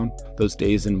lockdown, those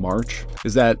days in March,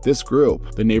 is that this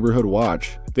group, the Neighborhood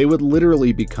Watch, they would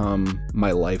literally become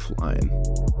my lifeline.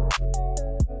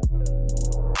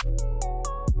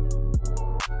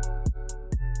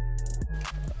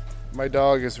 My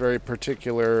dog is very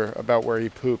particular about where he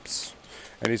poops,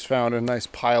 and he's found a nice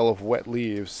pile of wet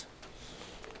leaves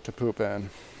to poop in.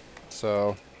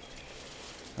 So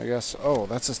I guess,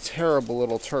 that's a terrible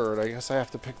little turd. I guess I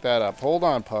have to pick that up. Hold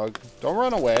on, Pug. Don't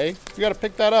run away. You gotta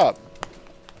pick that up.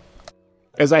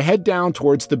 As I head down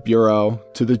towards the bureau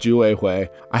to the Juehui,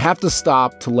 I have to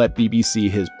stop to let BB see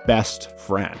his best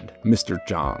friend, Mr.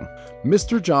 Zhang.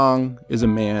 Mr. Zhang is a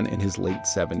man in his late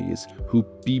 70s who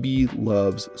BB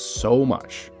loves so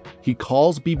much. He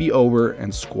calls BB over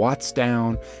and squats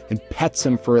down and pets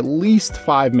him for at least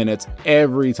 5 minutes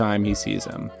every time he sees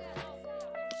him.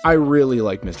 I really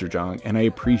like Mr. Zhang, and I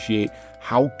appreciate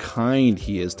how kind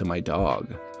he is to my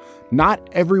dog. Not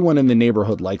everyone in the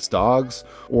neighborhood likes dogs,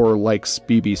 or likes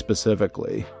BB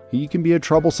specifically. He can be a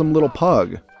troublesome little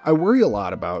pug. I worry a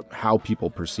lot about how people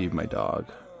perceive my dog.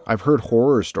 I've heard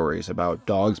horror stories about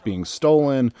dogs being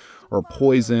stolen, or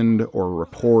poisoned, or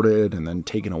reported and then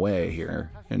taken away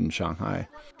here in Shanghai.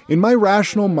 In my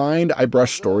rational mind, I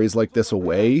brush stories like this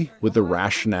away with the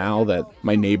rationale that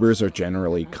my neighbors are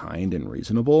generally kind and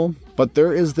reasonable. But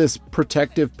there is this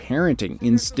protective parenting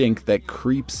instinct that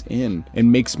creeps in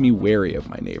and makes me wary of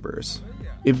my neighbors.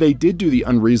 If they did do the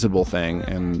unreasonable thing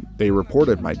and they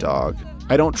reported my dog,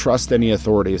 I don't trust any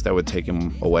authorities that would take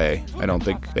him away. I don't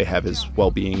think they have his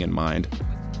well-being in mind.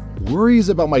 Worries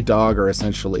about my dog are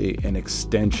essentially an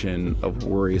extension of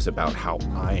worries about how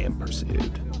I am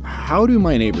perceived. How do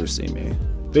my neighbors see me?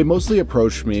 They mostly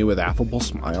approach me with affable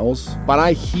smiles, but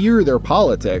I hear their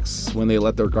politics when they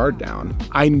let their guard down.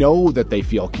 I know that they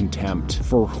feel contempt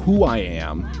for who I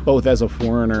am, both as a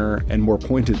foreigner and more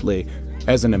pointedly,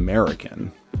 as an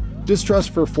American.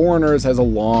 Distrust for foreigners has a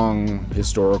long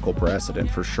historical precedent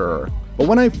for sure. But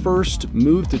when I first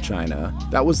moved to China,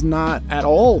 that was not at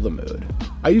all the mood.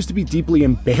 I used to be deeply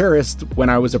embarrassed when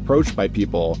I was approached by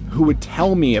people who would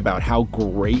tell me about how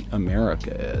great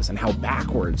America is and how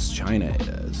backwards China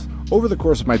is. Over the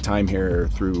course of my time here,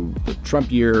 through the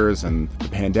Trump years and the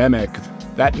pandemic,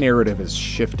 that narrative has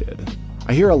shifted.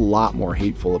 I hear a lot more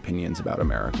hateful opinions about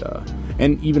America.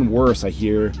 And even worse, I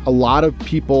hear a lot of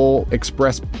people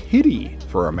express pity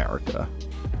for America.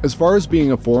 As far as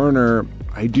being a foreigner,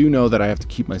 I do know that I have to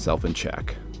keep myself in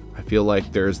check. I feel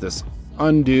like there's this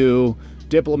undue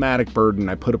diplomatic burden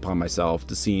I put upon myself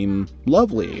to seem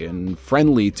lovely and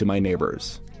friendly to my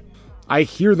neighbors. I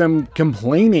hear them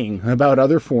complaining about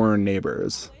other foreign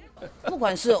neighbors. 不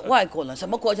管是外国人，什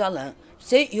么国家人，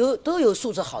谁都有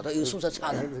素质好的，有素质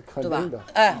差的，对吧？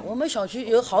哎，我们小区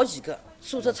有好几个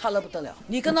素质差得不得了。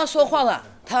你跟他说话了，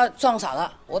他装傻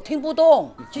了，我听不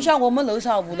懂。就像我们楼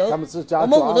上5楼，我们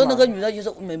5楼那个女的就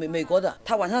是美国的，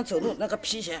她晚上走路那个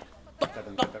皮鞋，咚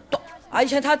咚咚，而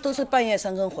且她都是半夜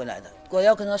3更回来的。我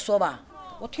要跟她说吧，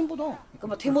我听不懂，根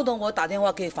本听不懂。我打电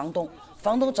话给房东，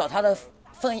房东找他的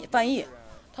翻译，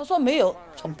他说没有，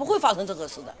不会发生这个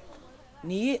事的。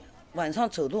你晚上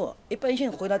走路，一般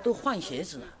性回来都换鞋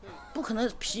子了，不可能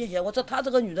皮鞋。我说她这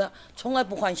个女的从来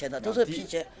不换鞋的，都是皮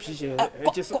鞋。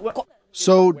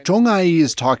So Zhong Ai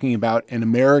is talking about an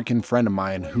American friend of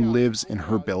mine who lives in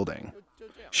her building.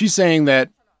 She's saying that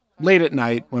late at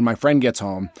night, when my friend gets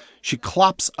home, she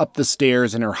clops up the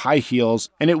stairs in her high heels,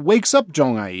 and it wakes up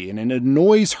Zhong Ai, and it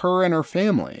annoys her and her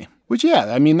family. Which, yeah,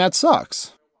 I mean, that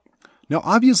sucks. Now,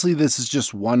 obviously, this is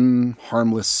just one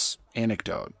harmless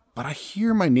anecdote, but I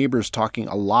hear my neighbors talking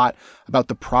a lot about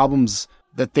the problems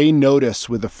that they notice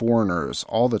with the foreigners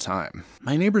all the time.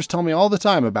 My neighbors tell me all the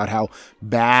time about how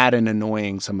bad and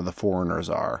annoying some of the foreigners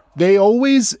are. They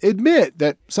always admit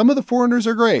that some of the foreigners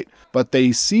are great, but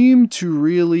they seem to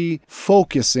really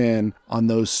focus in on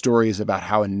those stories about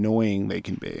how annoying they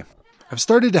can be. I've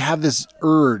started to have this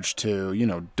urge to,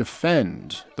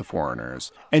 defend the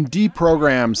foreigners and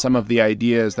deprogram some of the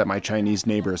ideas that my Chinese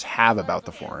neighbors have about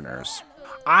the foreigners.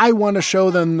 I want to show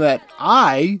them that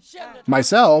I,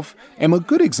 myself, am a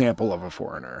good example of a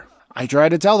foreigner. I try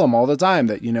to tell them all the time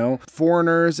that,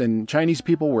 foreigners and Chinese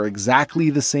people were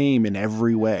exactly the same in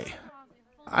every way.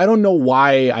 I don't know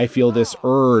why I feel this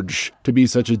urge to be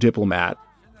such a diplomat.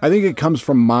 I think it comes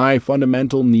from my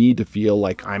fundamental need to feel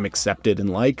like I'm accepted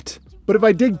and liked. But if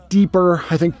I dig deeper,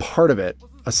 I think part of it,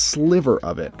 a sliver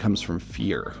of it, comes from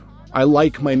fear. I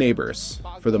like my neighbors,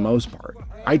 for the most part.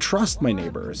 I trust my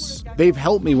neighbors. They've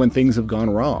helped me when things have gone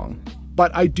wrong.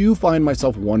 But I do find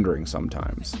myself wondering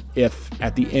sometimes if,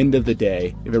 at the end of the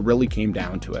day, if it really came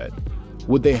down to it,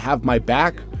 would they have my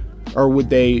back or would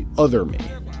they other me?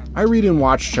 I read and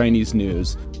watch Chinese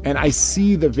news, and I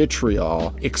see the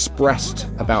vitriol expressed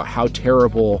about how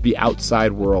terrible the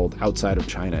outside world outside of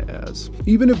China is.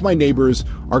 Even if my neighbors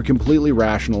are completely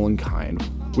rational and kind,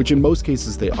 which in most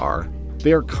cases they are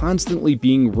constantly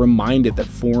being reminded that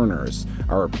foreigners,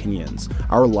 our opinions,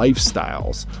 our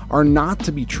lifestyles, are not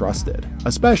to be trusted,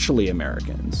 especially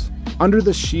Americans. Under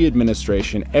the Xi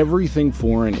administration, everything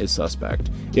foreign is suspect,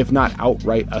 if not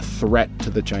outright a threat to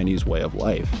the Chinese way of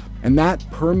life. And that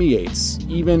permeates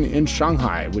even in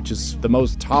Shanghai, which is the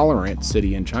most tolerant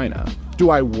city in China.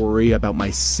 Do I worry about my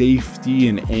safety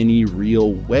in any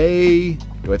real way?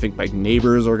 Do I think my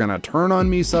neighbors are gonna turn on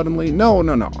me suddenly? No,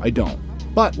 I don't.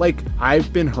 But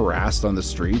I've been harassed on the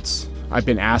streets. I've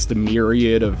been asked a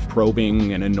myriad of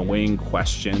probing and annoying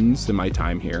questions in my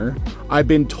time here. I've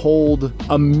been told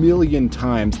a million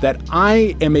times that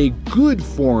I am a good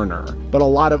foreigner, but a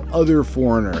lot of other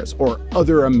foreigners or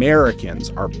other Americans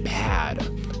are bad.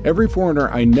 Every foreigner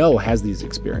I know has these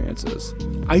experiences.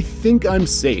 I think I'm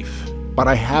safe, but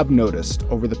I have noticed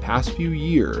over the past few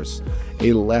years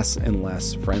a less and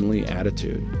less friendly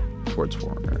attitude towards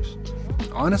foreigners.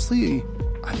 Honestly,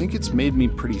 I think it's made me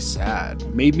pretty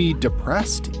sad, made me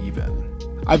depressed even.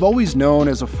 I've always known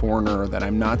as a foreigner that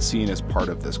I'm not seen as part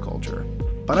of this culture,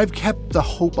 but I've kept the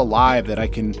hope alive that I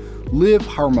can live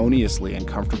harmoniously and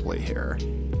comfortably here.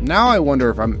 Now I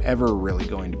wonder if I'm ever really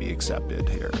going to be accepted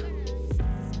here.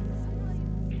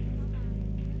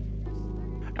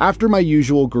 After my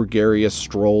usual gregarious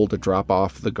stroll to drop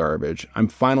off the garbage, I'm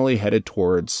finally headed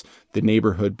towards the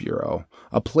neighborhood bureau,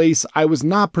 a place I was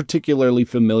not particularly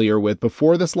familiar with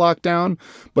before this lockdown,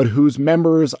 but whose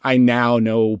members I now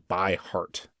know by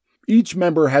heart. Each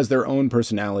member has their own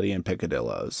personality and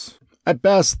picadillos. At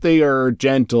best, they are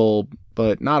gentle,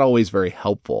 but not always very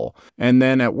helpful. And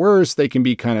then at worst, they can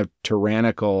be kind of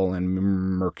tyrannical and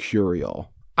mercurial.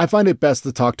 I find it best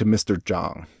to talk to Mr.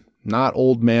 Zhang. Not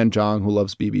old man Zhang who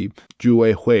loves BB,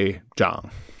 Juwei Hui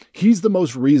Zhang. He's the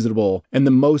most reasonable and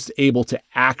the most able to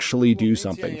actually do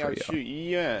something for you. 去医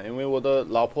院，因为我的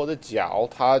老婆的脚，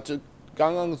她就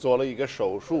刚刚做了一个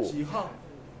手术。几号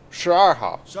？12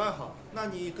号。12号，那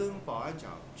你跟保安讲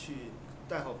去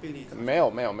带好病历卡。没有，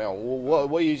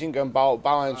我已经跟保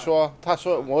安说，他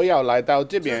说我要来到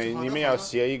这边，你们要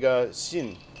写一个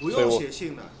信。不用写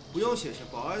信的，不用写信，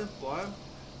保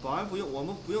安不用，我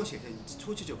们不用写信，你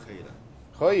出去就可以了。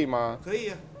可以吗？可以，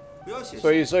不要写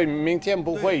信。所以明天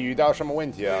不会遇到什么问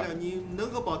题啊？对的，你能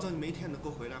够保证明天能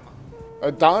够回来吗？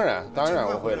当然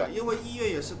我会来，因为医院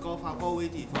也是高发高危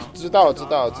地方。知道。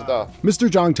Mr.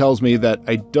 Zhang tells me that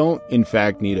I don't, in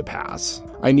fact, need a pass.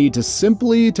 I need to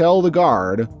simply tell the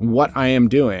guard what I am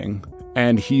doing,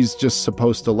 and he's just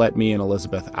supposed to let me and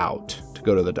Elizabeth out to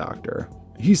go to the doctor.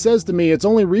 He says to me it's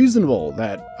only reasonable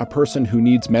that a person who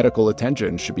needs medical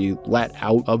attention should be let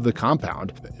out of the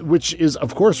compound, which is,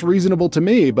 of course, reasonable to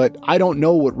me, but I don't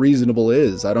know what reasonable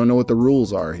is. I don't know what the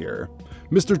rules are here.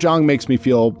 Mr. Zhang makes me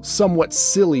feel somewhat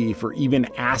silly for even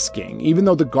asking, even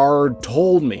though the guard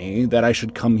told me that I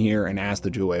should come here and ask the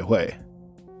Juwei Hui.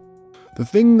 The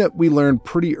thing that we learned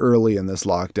pretty early in this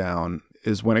lockdown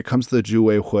is when it comes to the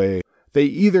Juwei Hui, they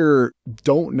either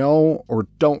don't know or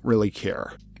don't really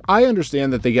care. I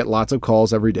understand that they get lots of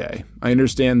calls every day. I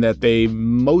understand that they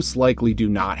most likely do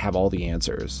not have all the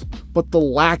answers. But the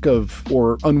lack of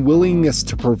or unwillingness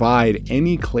to provide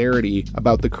any clarity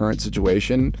about the current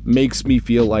situation makes me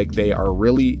feel like they are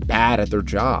really bad at their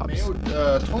jobs.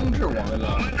 通知我们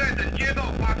了。我们在等接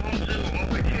到发通知，我们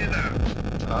会贴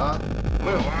的。啊？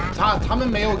没有，他们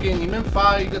没有给你们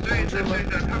发一个通知吗？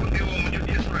对，他们给我们就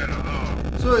贴出来了啊。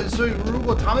所以如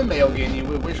果他们没有给你，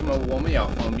为什么我们要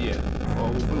方便？我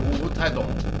不太懂。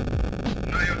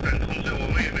那要等通知，我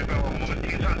们也没办法，我们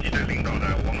听上级的领导的，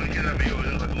我们现在没有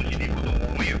任何东西你不懂，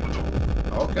我们也不懂。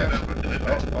Okay.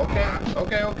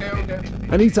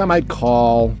 Anytime I'd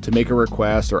call to make a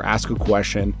request or ask a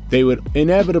question, they would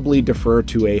inevitably defer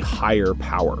to a higher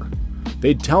power.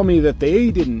 They'd tell me that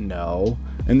they didn't know,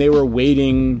 and they were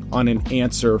waiting on an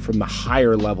answer from the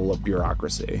higher level of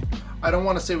bureaucracy. I don't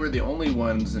want to say we're the only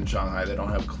ones in Shanghai that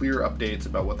don't have clear updates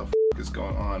about what the is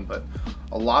going on, but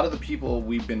a lot of the people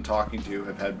we've been talking to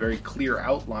have had very clear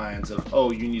outlines of,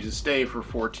 oh, you need to stay for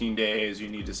 14 days, you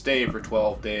need to stay for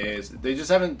 12 days. They just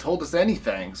haven't told us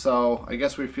anything, so I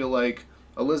guess we feel like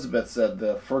Elizabeth said,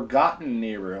 the forgotten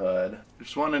neighborhood.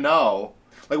 Just want to know,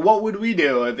 like, what would we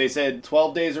do if they said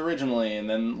 12 days originally, and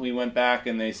then we went back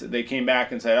and they came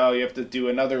back and said, oh, you have to do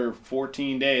another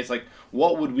 14 days. Like,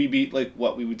 what would we be, like,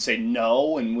 what, we would say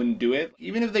no and wouldn't do it?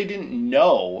 Even if they didn't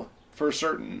know for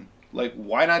certain, like,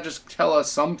 why not just tell us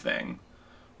something?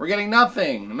 We're getting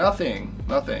nothing.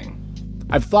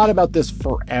 I've thought about this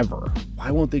forever. Why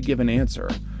won't they give an answer?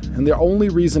 And the only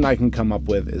reason I can come up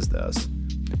with is this.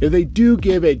 If they do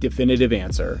give a definitive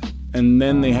answer, and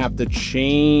then they have to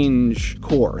change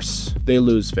course, they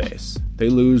lose face. They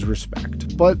lose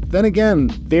respect. But then again,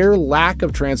 their lack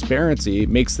of transparency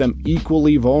makes them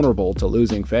equally vulnerable to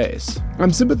losing face.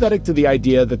 I'm sympathetic to the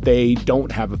idea that they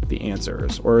don't have the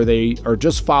answers, or they are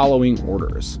just following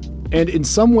orders. And in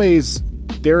some ways,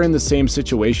 they're in the same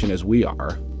situation as we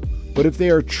are. But if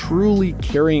they are truly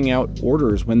carrying out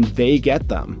orders when they get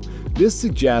them, this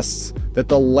suggests that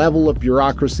the level of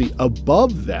bureaucracy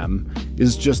above them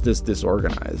is just as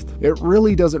disorganized. It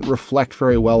really doesn't reflect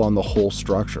very well on the whole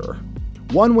structure.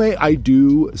 One way I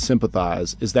do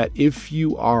sympathize is that if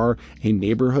you are a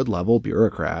neighborhood level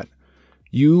bureaucrat,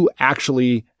 you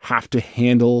actually have to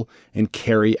handle and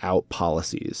carry out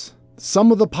policies.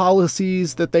 Some of the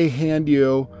policies that they hand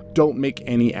you don't make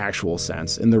any actual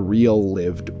sense in the real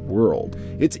lived world.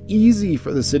 It's easy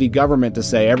for the city government to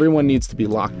say everyone needs to be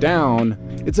locked down.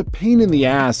 It's a pain in the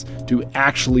ass to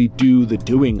actually do the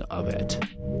doing of it.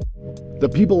 The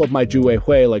people of my Juwei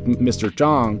Hui, like Mr.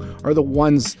 Zhang, are the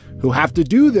ones who have to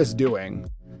do this doing.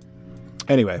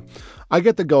 Anyway, I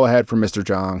get the go-ahead from Mr.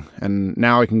 Zhang, and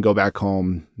now I can go back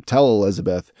home, tell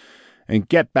Elizabeth, and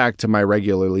get back to my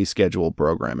regularly scheduled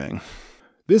programming.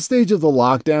 This stage of the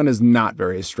lockdown is not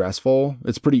very stressful.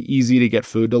 It's pretty easy to get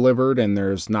food delivered, and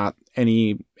there's not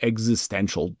any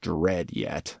existential dread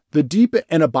yet. The deep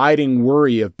and abiding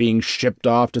worry of being shipped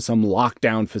off to some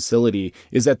lockdown facility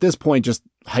is at this point just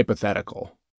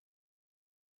hypothetical.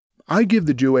 I give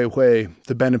the Juwei Hui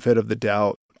the benefit of the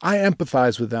doubt. I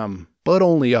empathize with them, but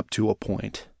only up to a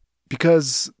point.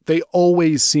 Because they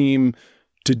always seem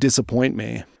to disappoint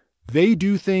me. They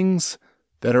do things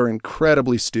that are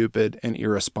incredibly stupid and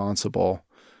irresponsible,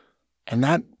 and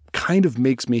that kind of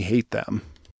makes me hate them.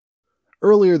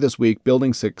 Earlier this week,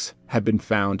 Building 6 had been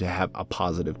found to have a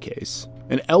positive case.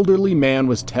 An elderly man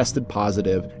was tested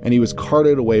positive, and he was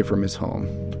carted away from his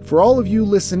home. For all of you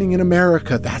listening in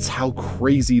America, that's how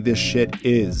crazy this shit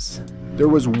is. There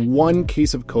was one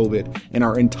case of COVID in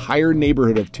our entire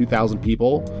neighborhood of 2,000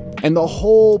 people, and the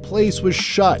whole place was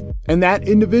shut. And that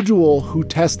individual who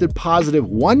tested positive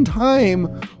one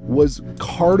time was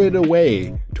carted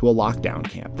away to a lockdown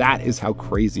camp. That is how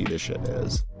crazy this shit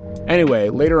is. Anyway,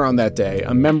 later on that day,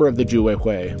 a member of the Juwei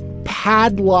Hui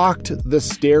padlocked the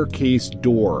staircase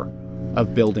door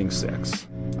of Building 6,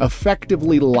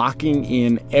 effectively locking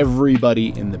in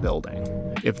everybody in the building.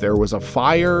 If there was a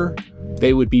fire,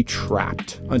 they would be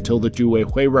trapped until the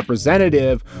Juwei Hui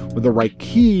representative with the right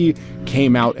key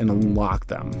came out and unlocked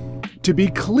them. To be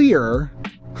clear,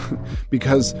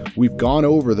 because we've gone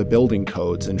over the building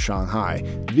codes in Shanghai,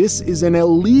 this is an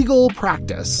illegal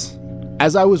practice.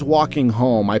 As I was walking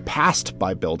home, I passed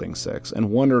by Building 6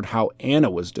 and wondered how Anna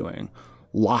was doing,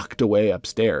 locked away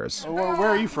upstairs. Where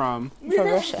are you from? I'm from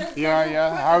Russia.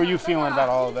 Yeah. How are you feeling about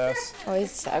all of this? Oh, it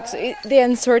sucks. The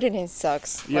uncertainty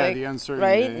sucks. Yeah, the uncertainty.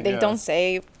 Right? They don't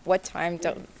say what time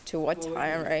to what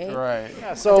time, right? Right.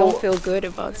 Yeah, so I don't feel good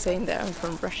about saying that I'm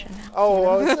from Russia now. Oh,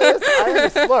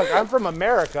 well, look, I'm from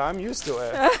America. I'm used to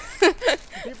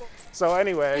it. So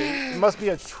anyway, it must be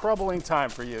a troubling time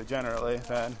for you generally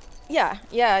then.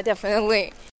 Yeah,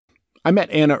 definitely. I met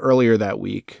Anna earlier that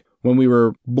week when we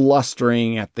were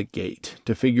blustering at the gate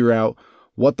to figure out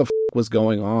what the was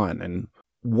going on and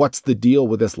what's the deal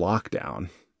with this lockdown.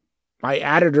 I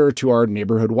added her to our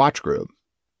neighborhood watch group.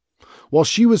 While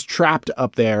she was trapped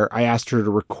up there, I asked her to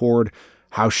record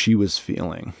how she was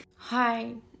feeling.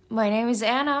 Hi, my name is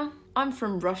Anna. I'm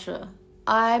from Russia.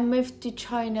 I moved to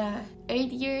China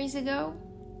 8 years ago.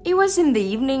 It was in the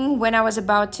evening when I was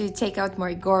about to take out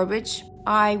my garbage.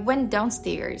 I went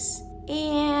downstairs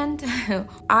and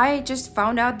I just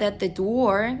found out that the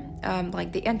door,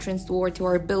 the entrance door to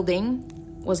our building,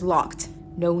 was locked.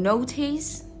 No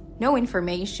notice, no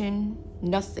information,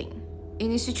 nothing.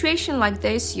 In a situation like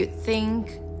this, you'd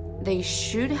think they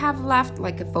should have left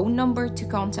a phone number to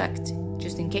contact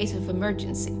just in case of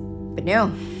emergency. But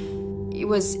no, it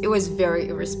was very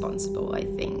irresponsible, I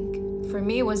think. For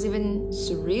me, it was even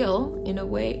surreal in a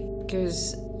way,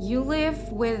 because you live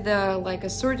with a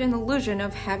certain illusion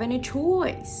of having a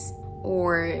choice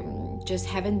or just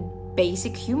having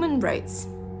basic human rights.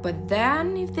 But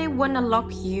then if they want to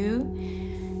lock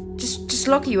you, just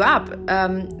lock you up.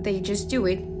 They just do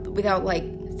it without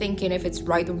thinking if it's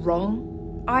right or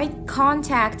wrong. I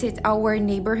contacted our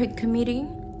neighborhood committee.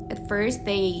 At first,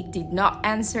 they did not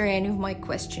answer any of my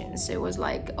questions. It was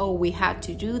oh, we had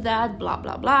to do that, blah,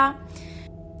 blah, blah.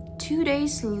 2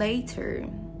 days later,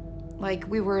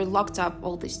 we were locked up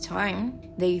all this time,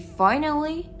 they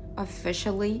finally,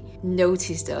 officially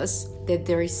noticed us that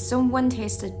there is someone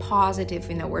tested positive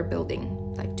in our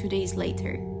building, 2 days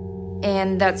later.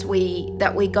 And that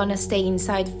we gonna stay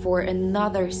inside for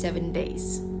another 7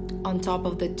 days on top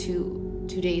of the two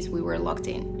days we were locked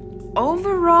in.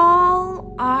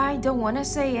 Overall, I don't want to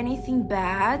say anything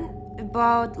bad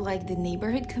about like the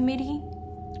neighborhood committee.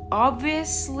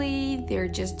 Obviously, they're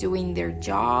just doing their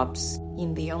jobs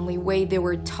in the only way they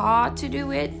were taught to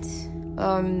do it.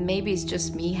 Maybe it's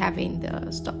just me having the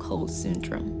Stockholm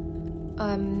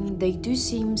syndrome. They do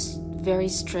seem very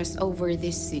stressed over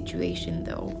this situation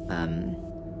though.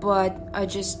 But I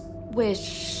just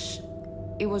wish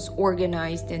it was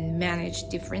organized and managed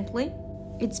differently.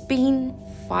 It's been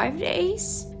 5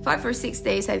 or 6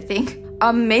 days, I think.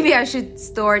 Maybe I should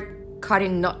start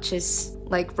cutting notches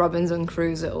like Robinson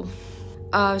Crusoe.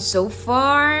 So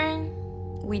far,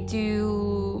 we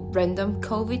do random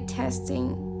COVID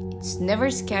testing. It's never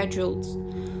scheduled.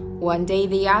 One day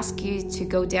they ask you to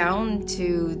go down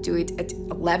to do it at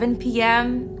 11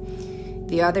 p.m.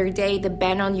 The other day they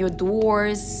ban on your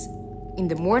doors in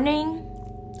the morning.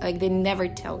 Like they never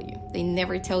tell you. They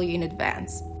never tell you in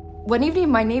advance. One evening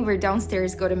my neighbor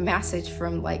downstairs got a message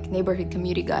from like neighborhood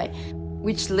community guy,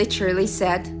 which literally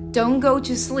said, "Don't go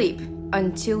to sleep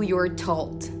until you're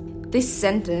told." This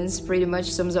sentence pretty much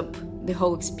sums up the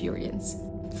whole experience.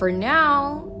 For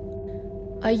now,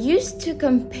 I used to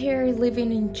compare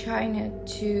living in China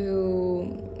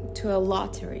to a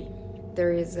lottery.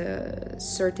 There is a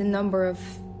certain number of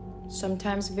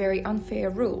sometimes very unfair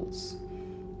rules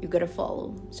you gotta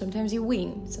follow. Sometimes you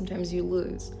win, sometimes you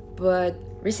lose. But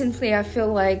recently I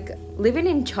feel like living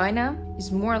in China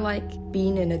is more like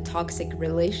being in a toxic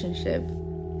relationship.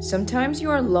 Sometimes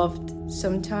you are loved,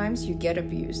 sometimes you get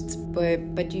abused,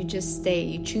 but you just stay,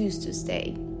 you choose to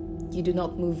stay. You do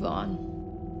not move on.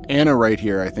 Anna right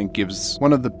here, I think, gives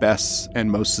one of the best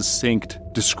and most succinct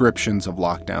descriptions of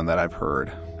lockdown that I've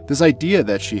heard. This idea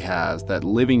that she has that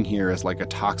living here is like a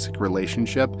toxic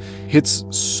relationship hits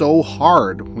so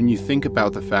hard when you think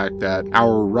about the fact that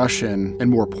our Russian and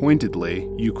more pointedly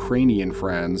Ukrainian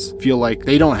friends feel like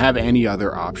they don't have any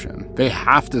other option. They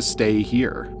have to stay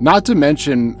here. Not to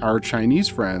mention our Chinese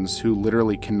friends who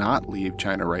literally cannot leave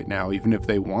China right now even if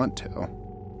they want to.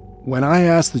 When I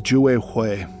asked the Zhuwei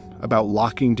Hui about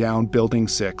locking down Building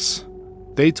 6,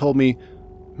 they told me,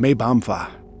 "没办法."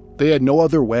 They had no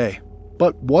other way.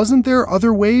 But wasn't there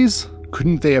other ways?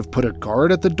 Couldn't they have put a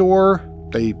guard at the door?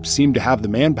 They seem to have the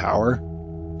manpower.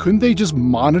 Couldn't they just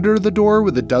monitor the door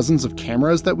with the dozens of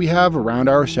cameras that we have around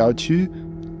our xiaoqu?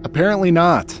 Apparently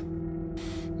not.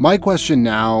 My question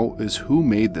now is who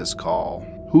made this call?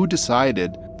 Who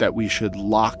decided that we should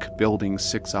lock Building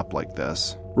 6 up like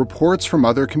this? Reports from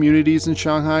other communities in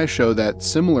Shanghai show that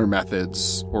similar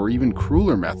methods, or even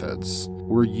crueler methods,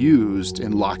 were used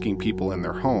in locking people in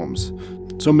their homes.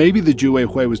 So maybe the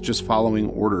Zhuwei Hui was just following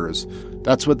orders.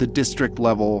 That's what the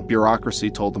district-level bureaucracy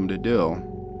told them to do.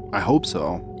 I hope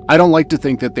so. I don't like to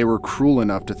think that they were cruel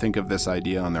enough to think of this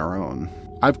idea on their own.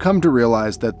 I've come to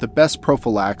realize that the best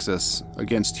prophylaxis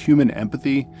against human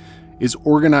empathy is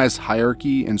organized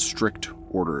hierarchy and strict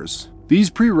orders. These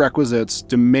prerequisites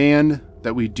demand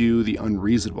that we do the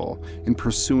unreasonable in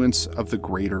pursuance of the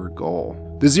greater goal.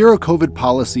 The zero COVID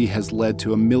policy has led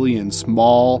to a million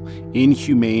small,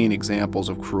 inhumane examples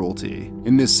of cruelty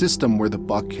in this system where the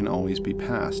buck can always be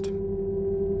passed.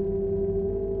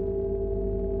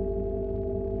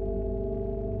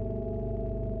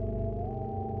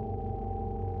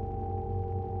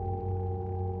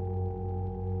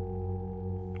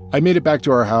 I made it back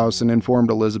to our house and informed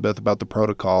Elizabeth about the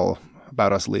protocol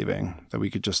about us leaving, that we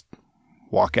could just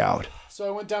walk out. So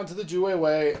I went down to the Zhuwei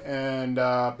Way, and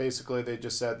basically they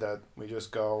just said that we just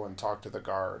go and talk to the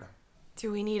guard.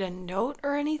 Do we need a note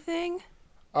or anything?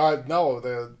 No,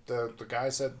 the guy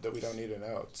said that we don't need a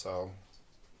note, so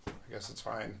I guess it's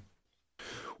fine.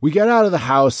 We get out of the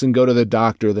house and go to the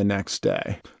doctor the next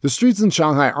day. The streets in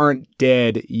Shanghai aren't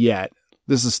dead yet.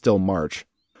 This is still March.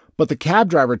 But the cab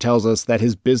driver tells us that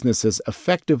his business has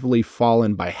effectively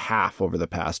fallen by half over the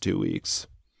past 2 weeks.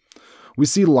 We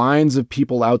see lines of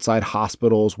people outside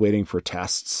hospitals waiting for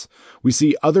tests. We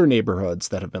see other neighborhoods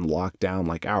that have been locked down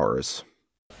like ours.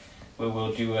 We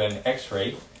will do an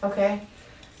x-ray. Okay.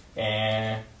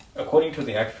 And according to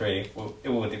the x-ray,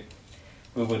 we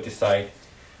will decide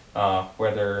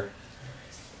whether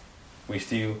we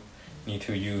still need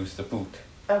to use the boot.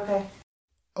 Okay.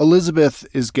 Elizabeth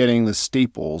is getting the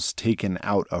staples taken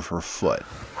out of her foot.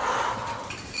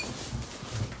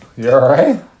 You all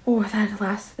right? Oh,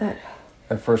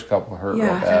 that first couple hurt real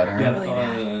bad. Huh? Yeah,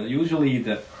 really usually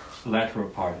the lateral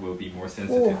part will be more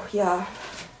sensitive. Oh, yeah.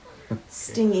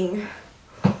 Stinging.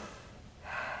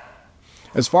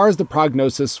 As far as the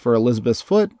prognosis for Elizabeth's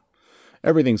foot,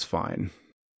 everything's fine.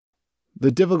 The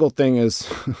difficult thing is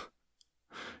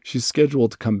she's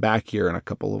scheduled to come back here in a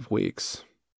couple of weeks.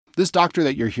 This doctor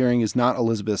that you're hearing is not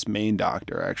Elizabeth's main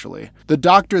doctor, actually. The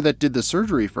doctor that did the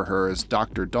surgery for her is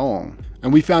Dr. Dong,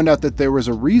 and we found out that there was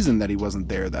a reason that he wasn't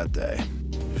there that day.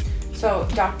 So,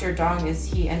 Dr. Dong, is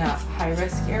he in a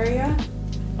high-risk area?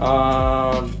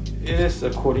 It is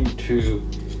according to,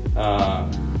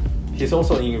 he's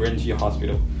also in Renji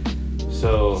Hospital.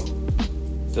 So,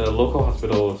 the local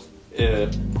hospital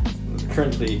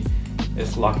currently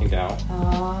is locking down.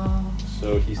 Oh.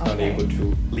 So he's not able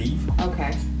to leave.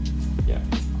 Okay. Yeah.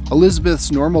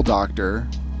 Elizabeth's normal doctor,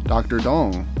 Dr.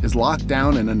 Dong, is locked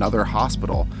down in another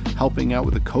hospital, helping out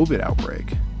with the COVID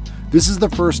outbreak. This is the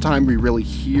first time we really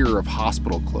hear of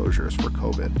hospital closures for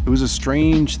COVID. It was a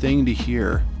strange thing to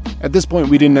hear. At this point,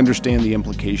 we didn't understand the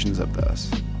implications of this,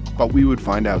 but we would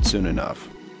find out soon enough.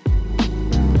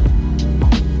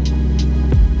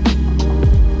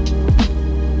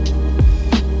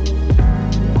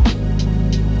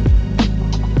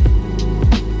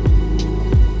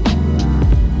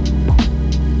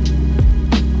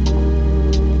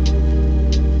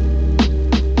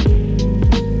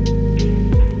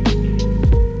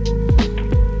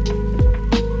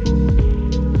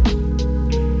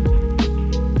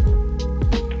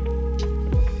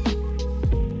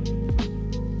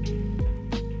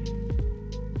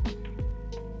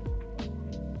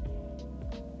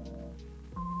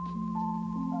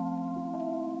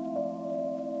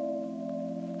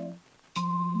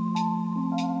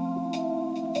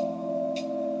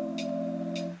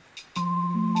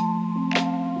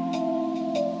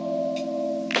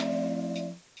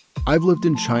 I've lived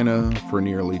in China for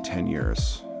nearly 10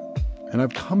 years, and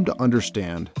I've come to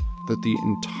understand that the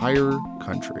entire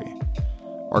country,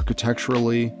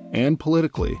 architecturally and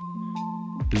politically,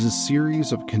 is a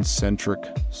series of concentric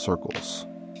circles.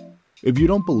 If you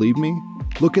don't believe me,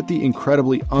 look at the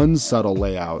incredibly unsubtle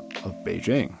layout of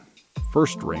Beijing.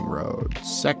 First ring road,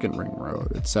 second ring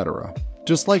road, etc.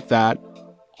 Just like that,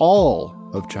 all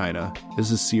of China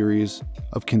is a series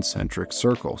of concentric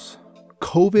circles.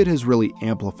 COVID has really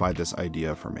amplified this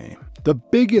idea for me. The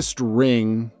biggest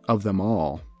ring of them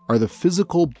all are the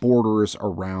physical borders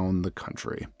around the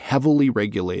country, heavily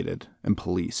regulated and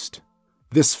policed.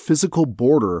 This physical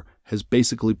border has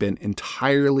basically been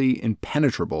entirely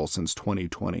impenetrable since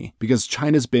 2020 because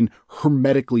China's been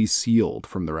hermetically sealed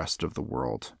from the rest of the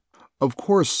world. Of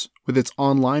course, with its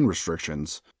online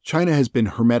restrictions, China has been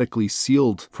hermetically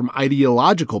sealed from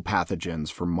ideological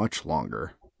pathogens for much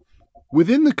longer.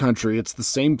 Within the country, it's the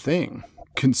same thing.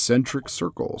 Concentric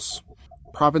circles.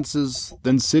 Provinces,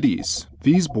 then cities.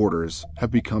 These borders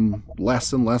have become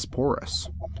less and less porous.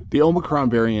 The Omicron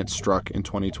variant struck in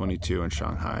 2022 in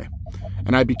Shanghai,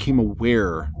 and I became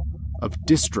aware of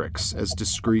districts as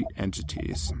discrete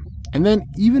entities. And then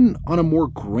even on a more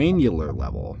granular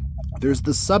level, there's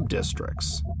the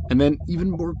sub-districts. And then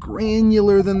even more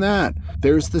granular than that,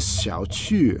 there's the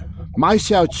xiaoqu. My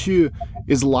xiaoqu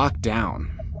is locked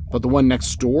down, but the one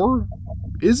next door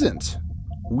isn't.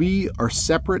 We are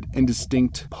separate and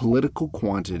distinct political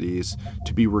quantities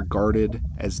to be regarded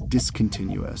as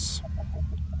discontinuous.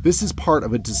 This is part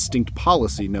of a distinct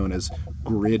policy known as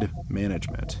grid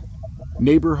management.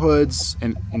 Neighborhoods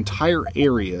and entire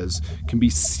areas can be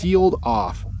sealed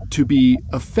off to be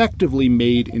effectively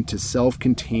made into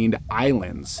self-contained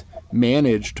islands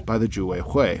managed by the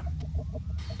Zhuweihui.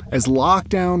 As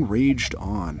lockdown raged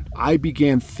on, I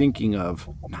began thinking of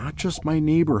not just my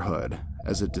neighborhood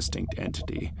as a distinct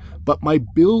entity, but my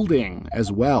building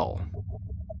as well.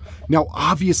 Now,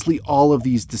 obviously, all of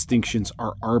these distinctions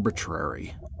are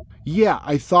arbitrary. Yeah,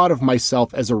 I thought of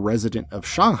myself as a resident of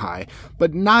Shanghai,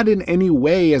 but not in any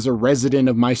way as a resident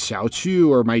of my xiaoqu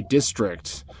or my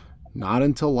district. Not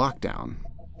until lockdown.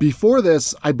 Before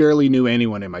this, I barely knew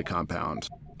anyone in my compound.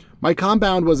 My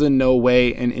compound was in no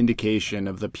way an indication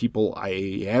of the people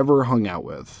I ever hung out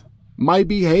with. My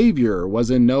behavior was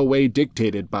in no way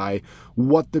dictated by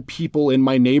what the people in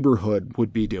my neighborhood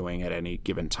would be doing at any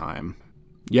given time.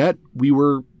 Yet, we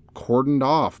were cordoned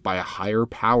off by a higher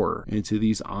power into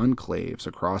these enclaves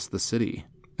across the city.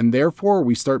 And therefore,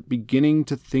 we start beginning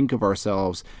to think of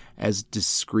ourselves as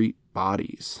discrete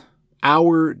bodies.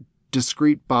 Our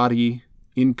discrete body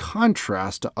in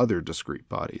contrast to other discrete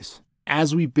bodies.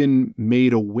 As we've been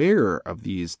made aware of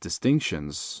these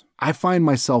distinctions, I find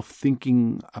myself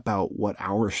thinking about what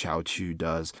our xiaoqu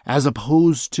does as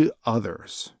opposed to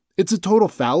others. It's a total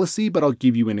fallacy, but I'll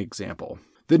give you an example.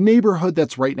 The neighborhood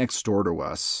that's right next door to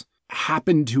us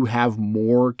happened to have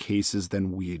more cases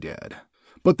than we did.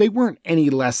 But they weren't any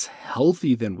less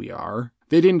healthy than we are.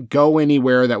 They didn't go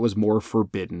anywhere that was more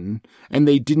forbidden, and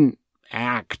they didn't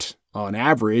act on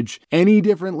average, any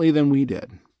differently than we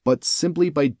did. But simply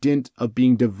by dint of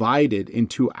being divided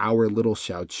into our little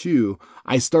Xiaoqiu,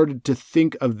 I started to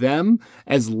think of them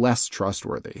as less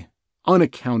trustworthy,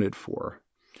 unaccounted for.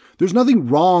 There's nothing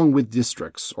wrong with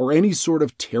districts or any sort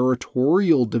of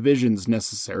territorial divisions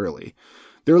necessarily.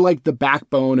 They're like the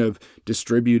backbone of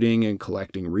distributing and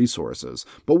collecting resources.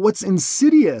 But what's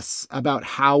insidious about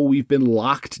how we've been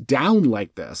locked down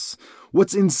like this?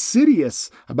 What's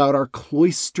insidious about our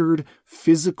cloistered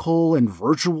physical and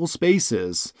virtual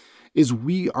spaces is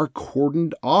we are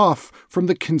cordoned off from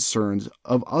the concerns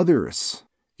of others.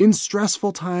 In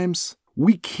stressful times,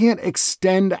 we can't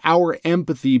extend our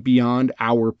empathy beyond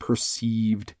our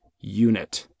perceived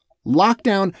unit.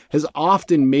 Lockdown has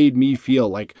often made me feel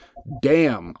like,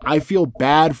 damn, I feel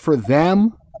bad for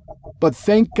them, but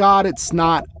thank God it's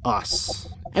not us.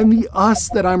 And the us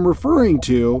that I'm referring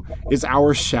to is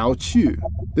our Xiaoqiu,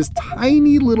 this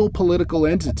tiny little political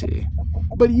entity.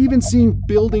 But even seeing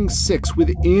Building 6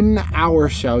 within our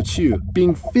Xiaoqiu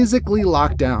being physically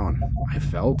locked down, I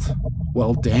felt,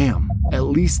 well, damn, at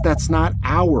least that's not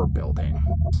our building.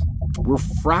 We're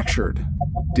fractured,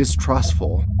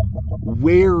 distrustful,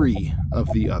 wary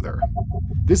of the other.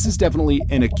 This is definitely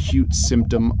an acute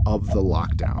symptom of the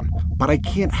lockdown, but I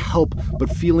can't help but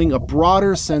feeling a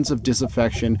broader sense of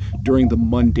disaffection during the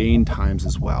mundane times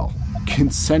as well.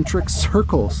 Concentric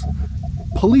circles,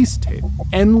 police tape,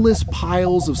 endless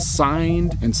piles of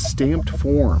signed and stamped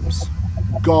forms,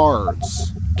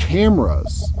 guards,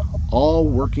 cameras, all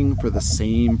working for the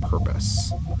same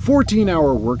purpose.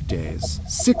 14-hour workdays,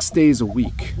 6 days a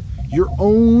week, your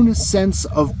own sense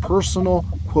of personal,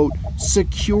 quote,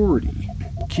 security,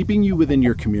 keeping you within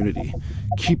your community,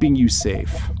 keeping you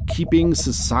safe, keeping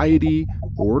society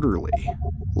orderly,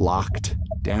 locked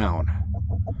down.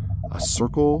 A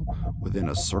circle within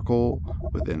a circle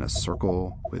within a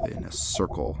circle within a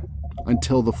circle,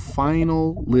 until the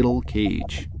final little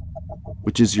cage,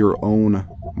 which is your own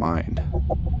mind.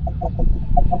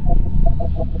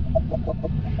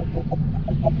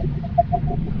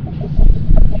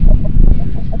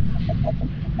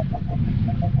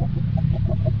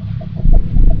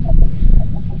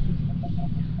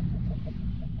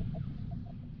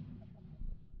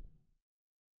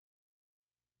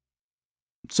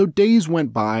 So days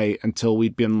went by until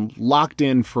we'd been locked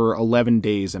in for 11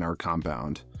 days in our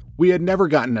compound. We had never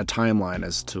gotten a timeline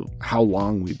as to how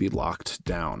long we'd be locked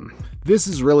down. This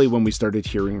is really when we started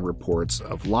hearing reports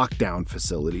of lockdown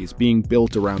facilities being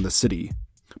built around the city.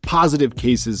 Positive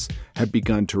cases had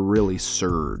begun to really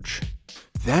surge.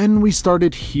 Then we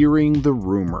started hearing the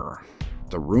rumor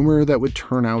that would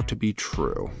turn out to be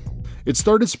true. It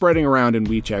started spreading around in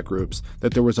WeChat groups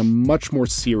that there was a much more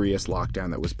serious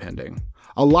lockdown that was pending.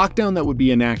 A lockdown that would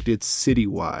be enacted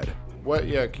citywide. What?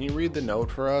 Yeah, can you read the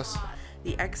note for us?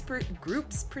 The expert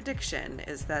group's prediction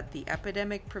is that the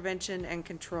epidemic prevention and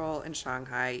control in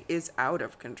Shanghai is out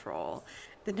of control.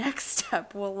 The next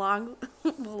step will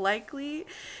likely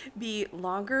be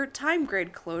longer time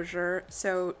grade closure,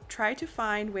 so try to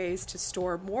find ways to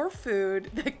store more food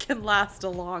that can last a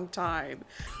long time.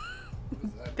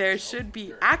 There should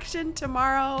be action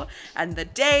tomorrow and the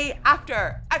day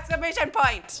after! Exclamation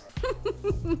point!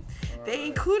 They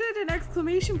included an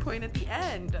exclamation point at the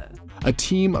end. A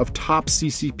team of top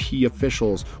CCP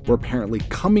officials were apparently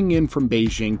coming in from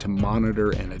Beijing to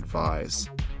monitor and advise.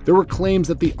 There were claims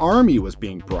that the army was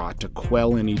being brought to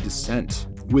quell any dissent,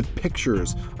 with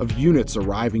pictures of units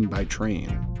arriving by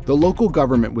train. The local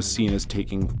government was seen as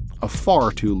taking a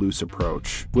far too loose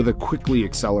approach with a quickly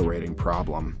accelerating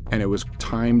problem, and it was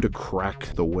time to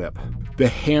crack the whip. The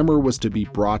hammer was to be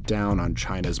brought down on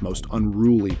China's most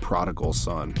unruly prodigal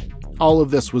son. All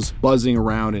of this was buzzing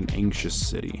around an anxious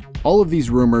city. All of these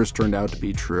rumors turned out to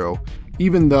be true,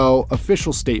 even though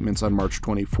official statements on March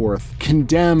 24th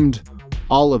condemned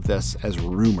all of this as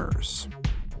rumors.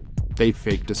 They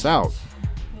faked us out.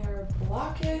 They're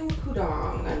blocking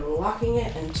Pudong and locking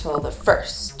it until the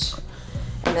 1st.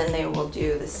 And then they will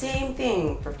do the same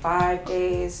thing for 5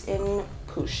 days in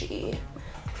Puxi.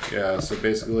 Yeah, so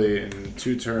basically in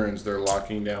 2 turns, they're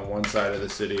locking down one side of the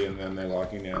city and then they're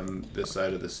locking down this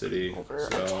side of the city. Over a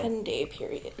 10-day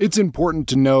period. It's important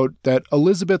to note that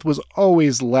Elizabeth was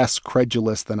always less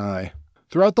credulous than I.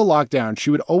 Throughout the lockdown, she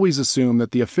would always assume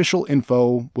that the official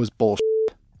info was bullshit.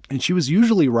 And she was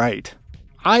usually right.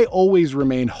 I always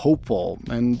remained hopeful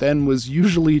and then was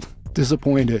usually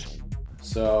disappointed.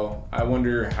 So I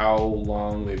wonder how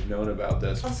long they've known about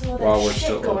this also, while we're shit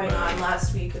still going open. on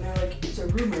last week, and they're like, it's a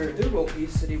rumor, there won't be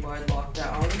citywide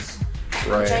lockdowns.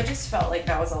 Right. Which I just felt like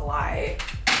that was a lie.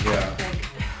 Yeah.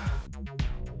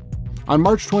 On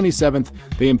March 27th,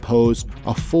 they imposed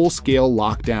a full-scale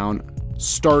lockdown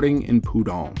starting in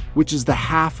Pudong, which is the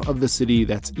half of the city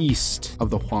that's east of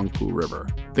the Huangpu River.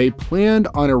 They planned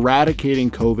on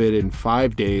eradicating COVID in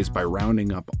 5 days by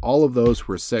rounding up all of those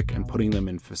who were sick and putting them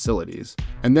in facilities.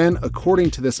 And then,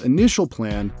 according to this initial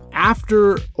plan,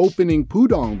 after opening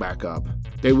Pudong back up,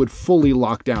 they would fully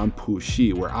lock down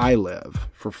Puxi, where I live,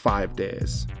 for 5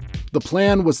 days. The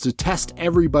plan was to test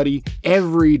everybody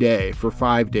every day for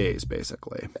 5 days,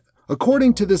 basically.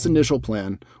 According to this initial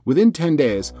plan, within 10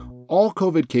 days, all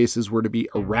COVID cases were to be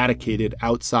eradicated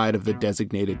outside of the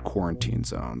designated quarantine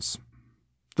zones.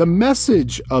 The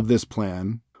message of this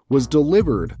plan was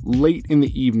delivered late in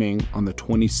the evening on the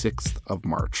 26th of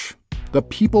March. The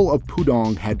people of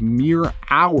Pudong had mere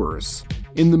hours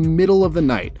in the middle of the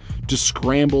night to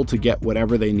scramble to get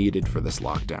whatever they needed for this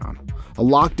lockdown. A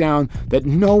lockdown that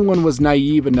no one was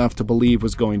naive enough to believe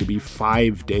was going to be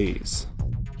 5 days.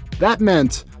 That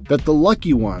meant that the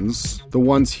lucky ones, the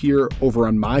ones here over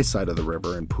on my side of the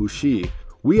river in Puxi,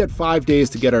 we had 5 days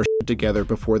to get our shit together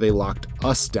before they locked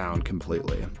us down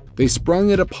completely. They sprung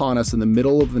it upon us in the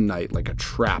middle of the night like a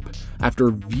trap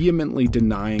after vehemently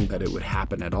denying that it would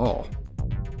happen at all.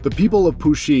 The people of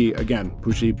Puxi, again,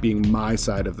 Puxi being my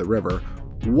side of the river,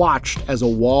 watched as a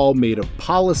wall made of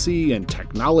policy and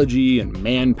technology and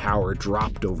manpower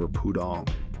dropped over Pudong.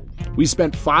 We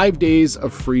spent 5 days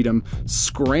of freedom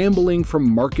scrambling from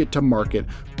market to market,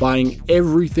 buying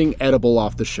everything edible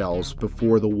off the shelves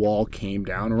before the wall came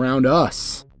down around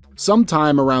us.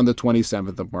 Sometime around the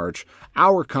 27th of March,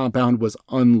 our compound was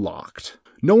unlocked.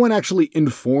 No one actually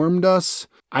informed us.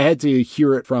 I had to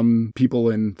hear it from people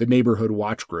in the neighborhood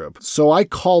watch group. So I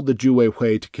called the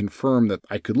Juwei to confirm that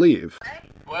I could leave.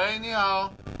 喂，你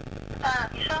好。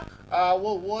你说。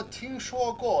我听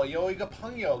说过有一个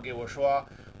朋友给我说，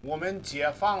我们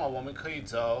解放了，我们可以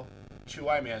走去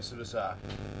外面，是不是？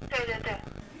对对对。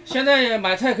现在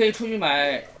买菜可以出去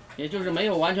买，也就是没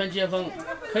有完全解封，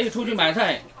可以出去买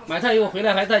菜，买菜以后回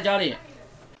来还在家里。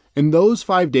In those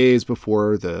 5 days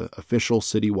before the official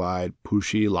citywide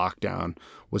Puxi lockdown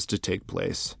was to take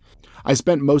place, I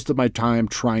spent most of my time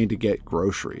trying to get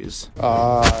groceries.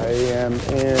 I am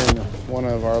in one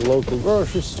of our local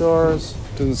grocery stores.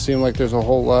 Doesn't seem like there's a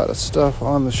whole lot of stuff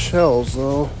on the shelves,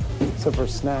 though, except for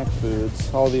snack foods.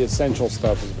 All the essential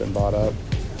stuff has been bought up.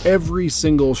 Every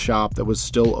single shop that was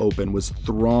still open was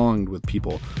thronged with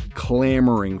people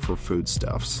clamoring for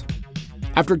foodstuffs.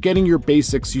 After getting your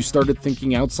basics, you started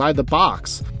thinking outside the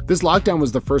box. This lockdown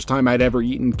was the first time I'd ever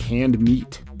eaten canned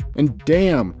meat. And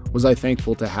damn, was I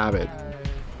thankful to have it.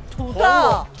 土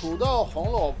豆、红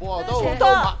萝卜都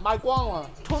买光了。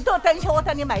土豆等一下，我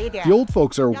等你买一点。 The old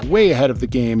folks are way ahead of the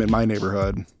game in my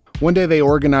neighborhood. One day they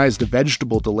organized a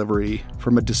vegetable delivery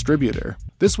from a distributor.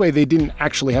 This way they didn't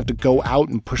actually have to go out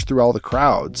and push through all the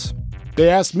crowds. They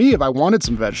asked me if I wanted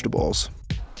some vegetables.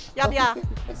 要不要？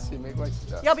没关系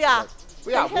的。要不要？不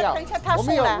要，等一下他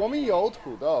送来。我们有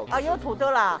土豆。有土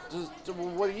豆了。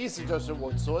我的意思就是，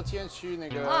我昨天去那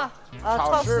个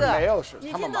超市没有是。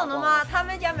你听懂了吗？他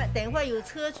们家等一会儿有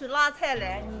车去拉菜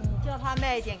来，你叫他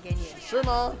卖一点给你。是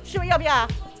吗？是不是要不要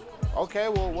 ？OK，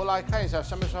 我来看一下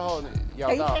什么时候要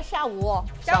到。等一下下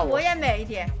午我也买一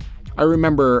点。I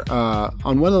remember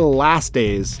on one of the last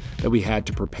days that we had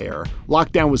to prepare,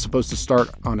 lockdown was supposed to start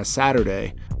on a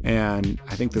Saturday, and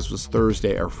I think this was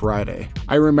Thursday or Friday.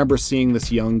 I remember seeing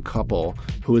this young couple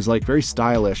who was like very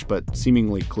stylish but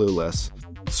seemingly clueless,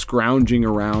 scrounging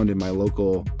around in my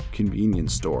local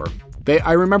convenience store.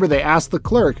 I remember they asked the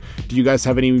clerk, do you guys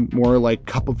have any more like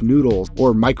cup of noodles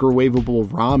or microwavable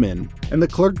ramen? And the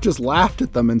clerk just laughed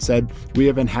at them and said, we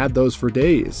haven't had those for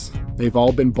days. They've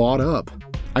all been bought up.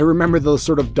 I remember the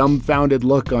sort of dumbfounded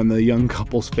look on the young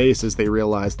couple's face as they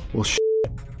realized, well, shit,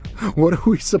 what are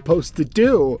we supposed to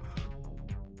do?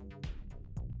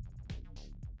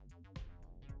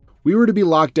 We were to be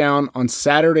locked down on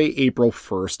Saturday, April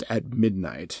 1st at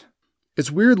midnight. It's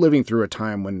weird living through a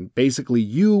time when basically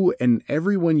you and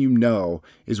everyone you know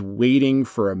is waiting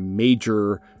for a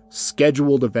major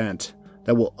scheduled event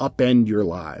that will upend your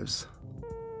lives.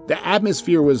 The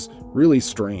atmosphere was really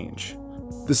strange.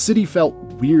 The city felt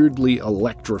weirdly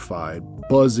electrified,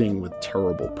 buzzing with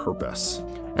terrible purpose.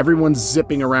 Everyone's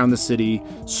zipping around the city,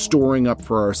 storing up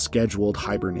for our scheduled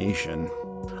hibernation.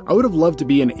 I would have loved to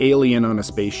be an alien on a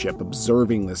spaceship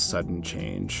observing this sudden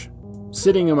change.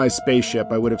 Sitting in my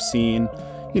spaceship, I would have seen,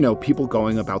 people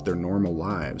going about their normal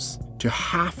lives, to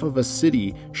half of a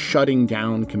city shutting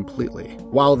down completely,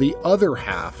 while the other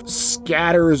half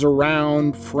scatters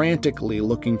around frantically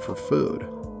looking for food.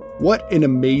 What an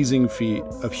amazing feat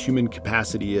of human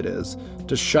capacity it is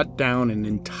to shut down an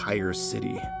entire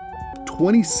city.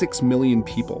 26 million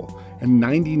people, and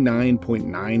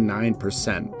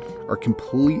 99.99% are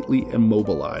completely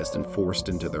immobilized and forced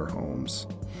into their homes.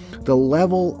 The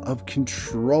level of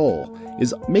control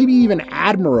is maybe even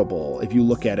admirable if you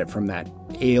look at it from that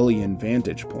alien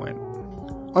vantage point.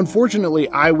 Unfortunately,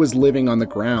 I was living on the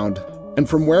ground, and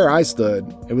from where I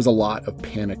stood, it was a lot of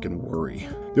panic and worry.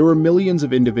 There were millions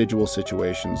of individual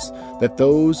situations that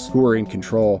those who were in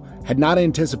control had not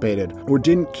anticipated or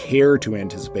didn't care to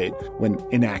anticipate when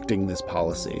enacting this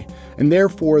policy, and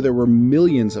therefore there were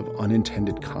millions of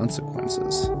unintended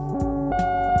consequences.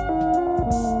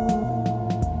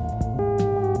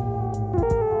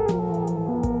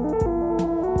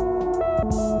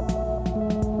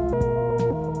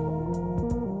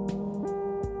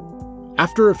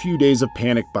 After a few days of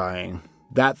panic buying,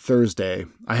 that Thursday,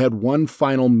 I had one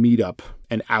final meetup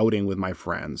and outing with my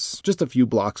friends, just a few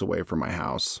blocks away from my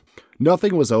house.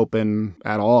 Nothing was open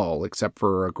at all except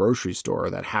for a grocery store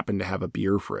that happened to have a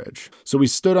beer fridge. So we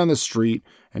stood on the street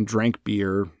and drank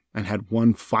beer and had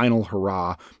one final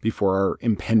hurrah before our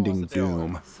impending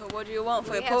doom. So what do you want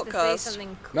for your podcast?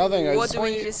 Nothing. What do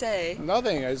we need to say?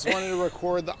 Nothing. I just wanted to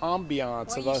record the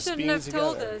ambiance of us being together.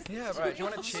 Told us. Yeah, right. Do you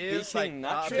want to cheers? Cheers.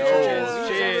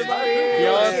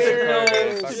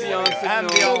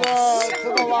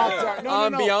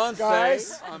 Ambiance.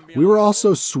 Guys. We were all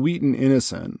so sweet and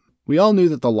innocent. We all knew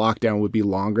that the lockdown would be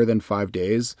longer than 5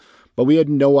 days, but we had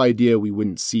no idea we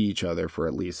wouldn't see each other for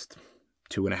at least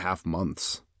 2.5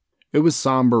 months. It was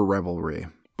somber revelry,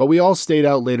 but we all stayed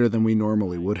out later than we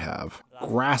normally would have,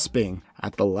 grasping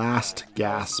at the last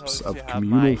gasps of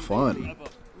communal fun.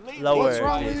 What's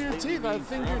wrong with your teeth? I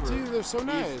think your teeth are so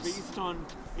nice.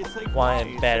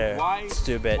 One better,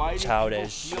 stupid,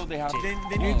 childish. You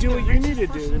do what you need to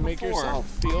do to make yourself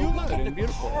feel good and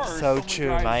beautiful. So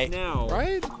true, mate.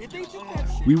 Right?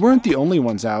 We weren't the only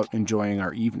ones out enjoying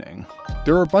our evening.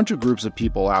 There were a bunch of groups of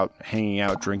people out hanging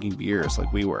out drinking beers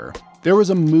like we were. There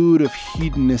was a mood of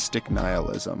hedonistic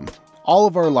nihilism. All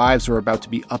of our lives were about to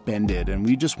be upended, and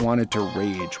we just wanted to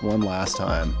rage one last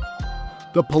time.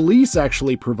 The police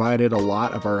actually provided a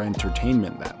lot of our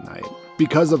entertainment that night.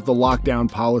 Because of the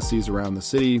lockdown policies around the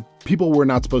city, people were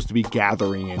not supposed to be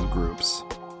gathering in groups.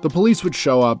 The police would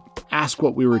show up, ask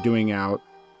what we were doing out,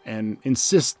 and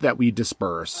insist that we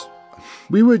disperse.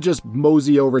 We would just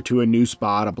mosey over to a new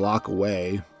spot a block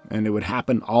away, and it would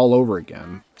happen all over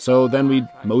again. So then we'd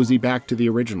mosey back to the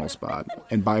original spot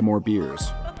and buy more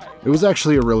beers. It was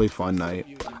actually a really fun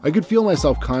night. I could feel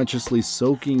myself consciously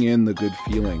soaking in the good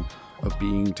feeling of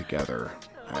being together.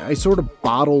 I sort of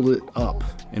bottled it up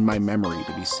in my memory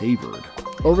to be savored.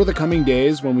 Over the coming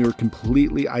days, when we were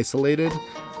completely isolated,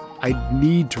 I'd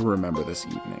need to remember this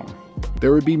evening.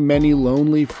 There would be many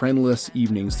lonely, friendless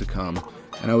evenings to come,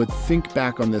 and I would think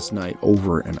back on this night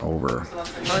over and over.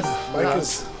 Mike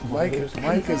is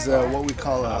what we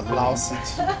call a 老司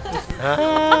机.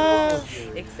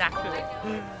 Exactly.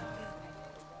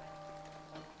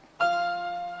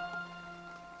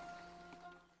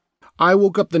 I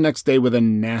woke up the next day with a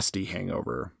nasty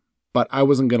hangover, but I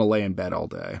wasn't going to lay in bed all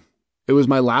day. It was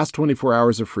my last 24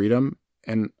 hours of freedom,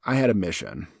 and I had a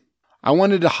mission. I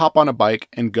wanted to hop on a bike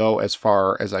and go as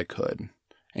far as I could,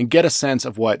 and get a sense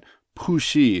of what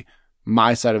Puxi,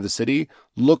 my side of the city,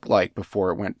 looked like before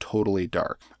it went totally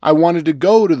dark. I wanted to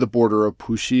go to the border of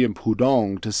Puxi and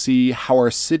Pudong to see how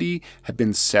our city had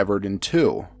been severed in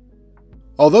two.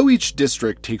 Although each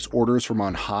district takes orders from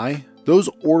on high, those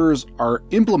orders are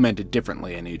implemented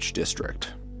differently in each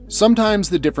district. Sometimes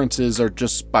the differences are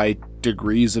just by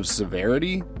degrees of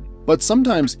severity, but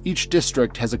sometimes each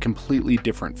district has a completely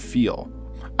different feel.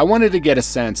 I wanted to get a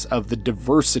sense of the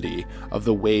diversity of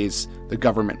the ways the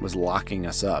government was locking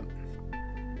us up.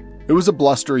 It was a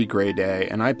blustery gray day,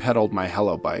 and I pedaled my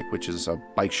Hello Bike, which is a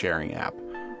bike-sharing app,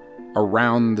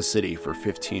 around the city for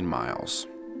 15 miles.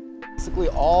 Basically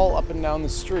all up and down the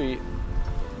street,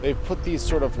 they've put these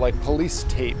sort of like police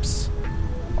tapes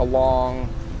along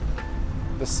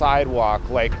the sidewalk,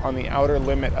 like on the outer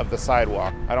limit of the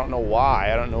sidewalk. I don't know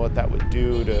why. I don't know what that would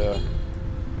do to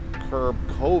curb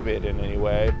COVID in any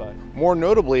way, but more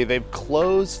notably, they've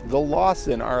closed the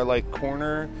Lawson, our like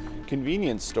corner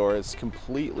convenience store is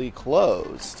completely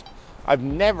closed. I've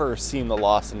never seen the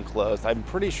Lawson closed. I'm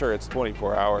pretty sure it's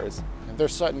 24 hours. If they're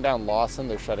shutting down Lawson,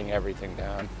 they're shutting everything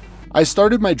down. I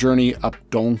started my journey up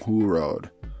Donghu Road,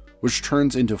 which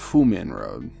turns into Fumin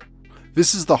Road.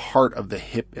 This is the heart of the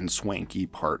hip and swanky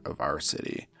part of our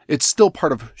city. It's still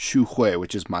part of Xuhui,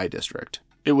 which is my district.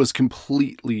 It was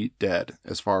completely dead,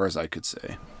 as far as I could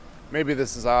see. Maybe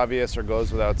this is obvious or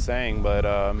goes without saying, but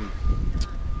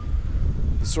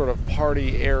the sort of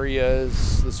party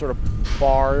areas, the sort of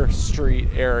bar street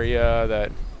area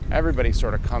that everybody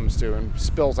sort of comes to and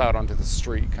spills out onto the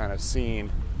street kind of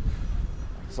scene.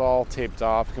 It's all taped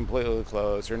off, completely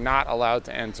closed. You're not allowed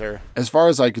to enter. As far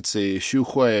as I could see,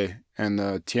 Xuhui and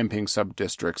the Tianping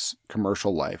sub-district's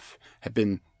commercial life had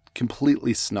been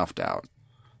completely snuffed out.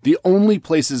 The only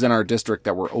places in our district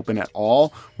that were open at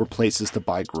all were places to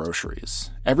buy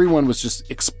groceries. Everyone was just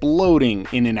exploding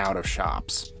in and out of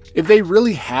shops. If they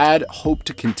really had hoped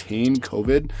to contain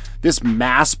COVID, this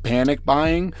mass panic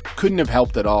buying couldn't have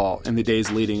helped at all in the days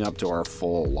leading up to our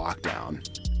full lockdown.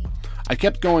 I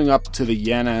kept going up to the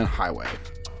Yan'an Highway,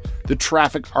 the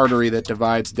traffic artery that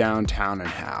divides downtown in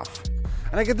half.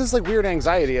 And I get this like weird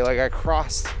anxiety, like I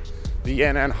crossed the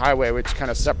Yan'an Highway, which kind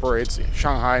of separates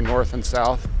Shanghai north and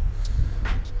south.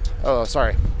 Oh,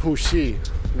 sorry, Puxi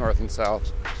north and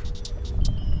south.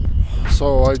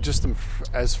 So I just am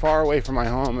as far away from my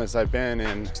home as I've been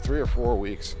in 3 or 4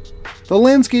 weeks. The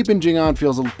landscape in Jing'an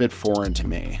feels a bit foreign to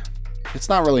me. It's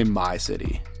not really my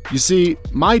city. You see,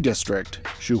 my district,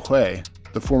 Xuhui,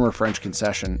 the former French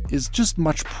concession, is just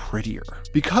much prettier.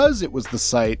 Because it was the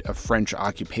site of French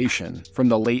occupation from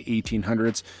the late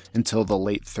 1800s until the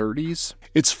late 30s,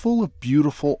 it's full of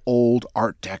beautiful old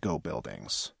Art Deco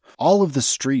buildings. All of the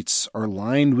streets are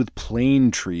lined with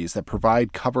plane trees that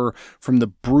provide cover from the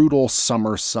brutal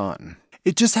summer sun.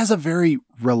 It just has a very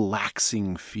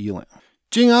relaxing feeling.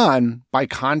 Jing'an, by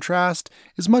contrast,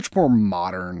 is much more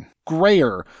modern,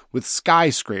 grayer with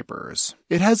skyscrapers.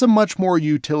 It has a much more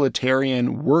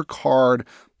utilitarian, work hard,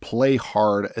 play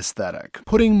hard aesthetic,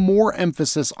 putting more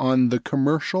emphasis on the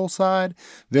commercial side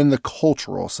than the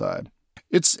cultural side.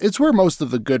 It's where most of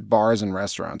the good bars and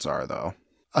restaurants are, though.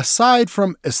 Aside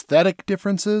from aesthetic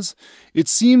differences, it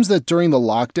seems that during the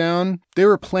lockdown, they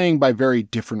were playing by very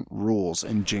different rules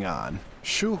in Jing'an.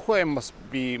 Xuhui must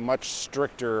be much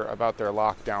stricter about their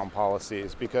lockdown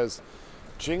policies because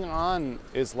Jing'an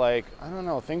is like, I don't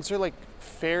know, things are like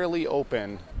fairly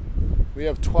open. We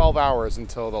have 12 hours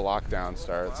until the lockdown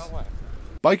starts.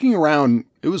 Biking around,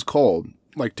 it was cold,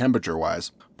 like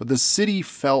temperature-wise, but the city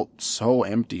felt so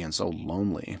empty and so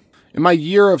lonely. In my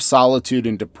year of solitude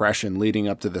and depression leading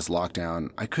up to this lockdown,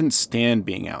 I couldn't stand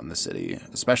being out in the city,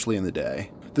 especially in the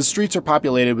day. The streets are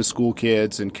populated with school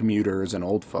kids and commuters and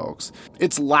old folks.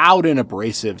 It's loud and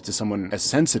abrasive to someone as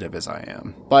sensitive as I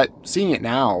am. But seeing it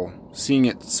now, seeing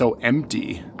it so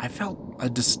empty, I felt a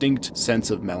distinct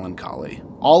sense of melancholy.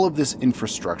 All of this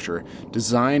infrastructure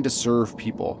designed to serve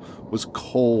people was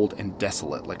cold and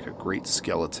desolate like a great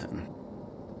skeleton.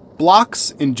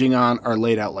 Blocks in Jing'an are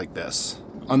laid out like this.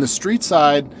 On the street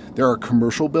side, there are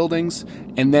commercial buildings,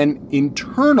 and then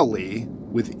internally,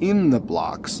 within the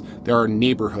blocks, there are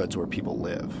neighborhoods where people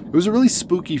live. It was a really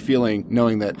spooky feeling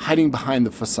knowing that hiding behind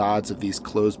the facades of these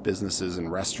closed businesses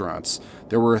and restaurants,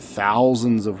 there were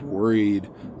thousands of worried,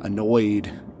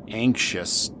 annoyed,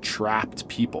 anxious, trapped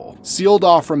people, sealed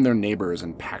off from their neighbors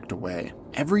and packed away.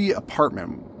 Every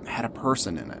apartment had a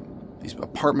person in it. These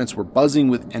apartments were buzzing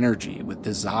with energy, with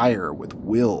desire, with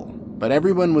will. But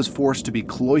everyone was forced to be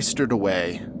cloistered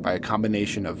away by a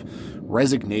combination of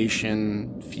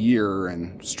resignation, fear,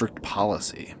 and strict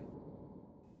policy.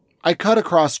 I cut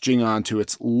across Jing'an to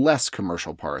its less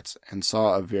commercial parts and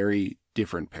saw a very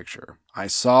different picture. I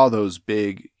saw those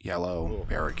big yellow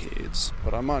barricades.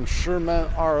 But I'm on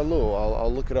Shimen Arlu.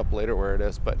 I'll look it up later where it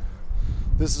is, but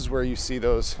this is where you see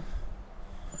those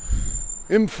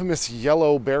infamous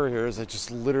yellow barriers that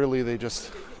just literally, they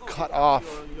just cut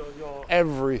off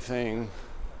everything,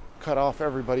 cut off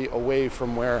everybody away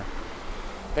from where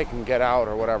they can get out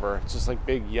or whatever. It's just like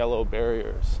big yellow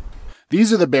barriers.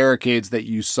 These are the barricades that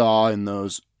you saw in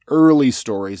those early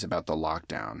stories about the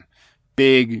lockdown.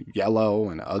 Big, yellow,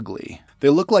 and ugly. They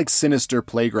look like sinister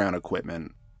playground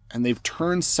equipment, and they've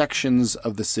turned sections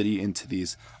of the city into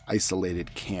these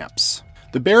isolated camps.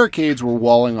 The barricades were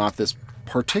walling off this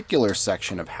particular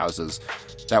section of houses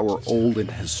that were old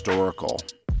and historical,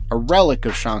 a relic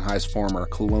of Shanghai's former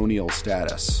colonial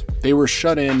status. They were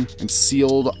shut in and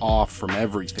sealed off from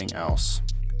everything else.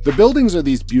 The buildings are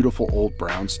these beautiful old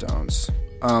brownstones,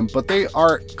 but they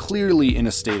are clearly in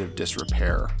a state of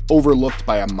disrepair, overlooked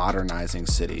by a modernizing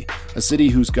city, a city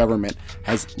whose government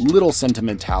has little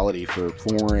sentimentality for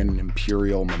foreign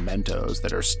imperial mementos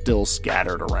that are still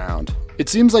scattered around. It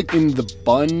seems like in the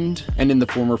Bund and in the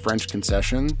former French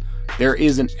concession, there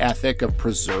is an ethic of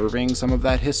preserving some of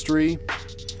that history.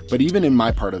 But even in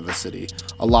my part of the city,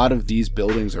 a lot of these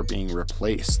buildings are being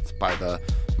replaced by the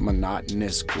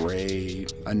monotonous, gray,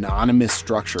 anonymous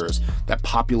structures that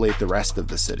populate the rest of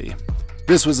the city.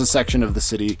 This was a section of the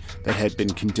city that had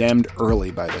been condemned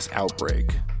early by this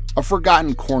outbreak. a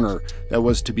forgotten corner that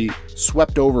was to be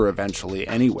swept over eventually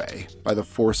anyway by the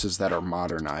forces that are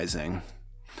modernizing.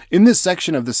 In this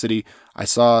section of the city, I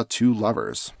saw two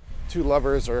lovers. Two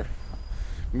lovers are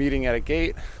meeting at a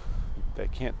gate. They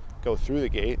can't go through the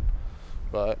gate,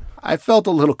 but I felt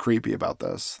a little creepy about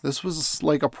this. This was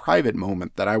like a private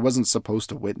moment that I wasn't supposed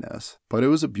to witness, but it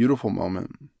was a beautiful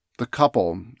moment. The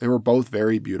couple, they were both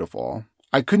very beautiful.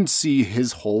 I couldn't see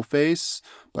his whole face,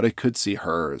 but I could see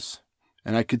hers.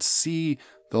 And I could see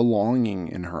the longing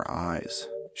in her eyes.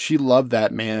 She loved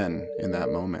that man in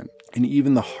that moment, and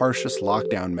even the harshest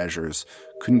lockdown measures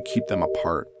couldn't keep them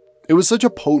apart. It was such a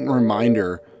potent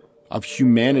reminder of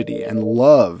humanity and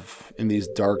love in these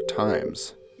dark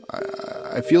times.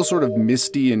 I feel sort of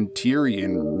misty and teary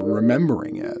in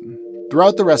remembering it.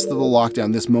 Throughout the rest of the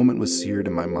lockdown, this moment was seared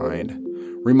in my mind,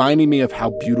 reminding me of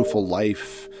how beautiful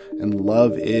life and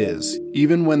love is,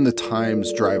 even when the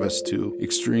times drive us to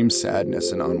extreme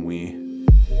sadness and ennui.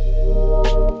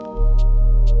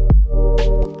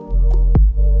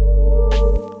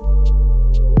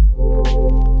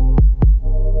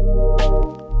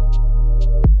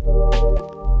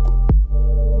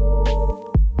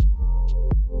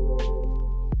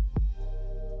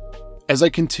 As I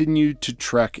continued to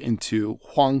trek into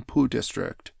Huangpu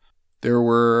district, there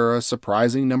were a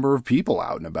surprising number of people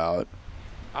out and about.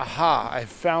 Aha, I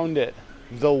found it.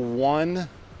 The one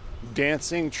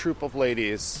dancing troupe of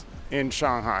ladies in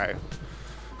Shanghai.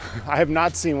 I have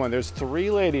not seen one. There's 3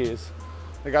 ladies.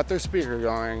 They got their speaker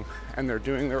going and they're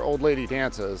doing their old lady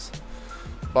dances.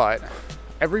 But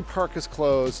every park is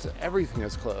closed. Everything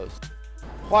is closed.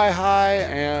 Huaihai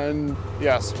and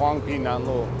yes, Huangpi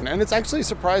Nanlu. And it's actually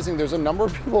surprising. There's a number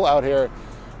of people out here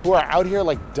who are out here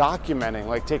like documenting,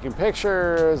 like taking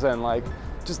pictures and like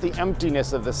just the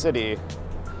emptiness of the city.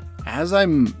 As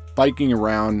I'm biking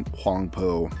around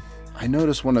Huangpu, I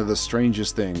noticed one of the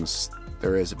strangest things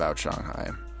there is about Shanghai.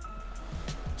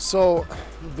 So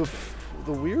the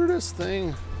weirdest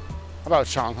thing about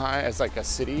Shanghai as like a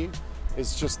city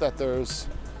is just that there's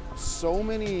so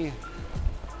many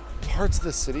parts of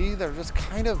the city that are just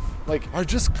kind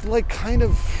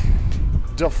of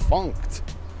defunct.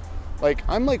 Like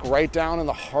I'm like right down in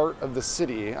the heart of the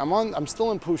city. I'm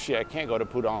still in Puxi. I can't go to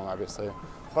Pudong obviously.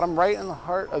 But I'm right in the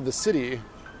heart of the city,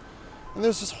 and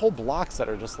there's just whole blocks that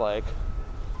are just like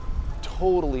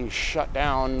totally shut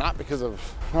down, not because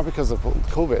of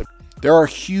COVID. There are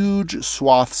huge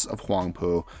swaths of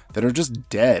Huangpu that are just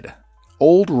dead,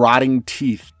 old rotting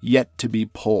teeth yet to be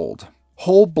pulled.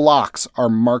 Whole blocks are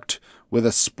marked with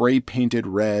a spray-painted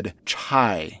red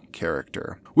Chai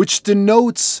character, which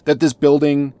denotes that this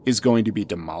building is going to be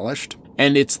demolished.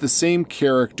 And it's the same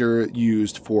character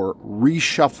used for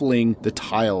reshuffling the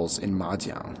tiles in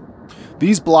Majiang.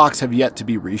 These blocks have yet to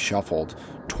be reshuffled,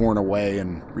 torn away,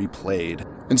 and replayed.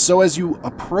 And so as you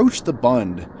approach the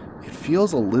Bund, it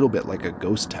feels a little bit like a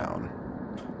ghost town.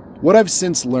 What I've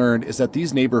since learned is that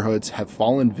these neighborhoods have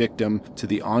fallen victim to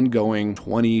the ongoing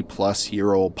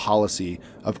 20-plus-year-old policy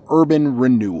of urban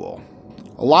renewal.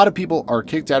 A lot of people are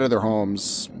kicked out of their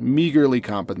homes, meagerly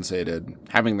compensated,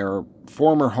 having their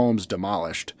former homes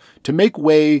demolished, to make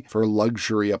way for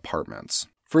luxury apartments.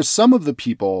 For some of the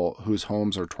people whose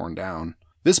homes are torn down,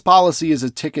 this policy is a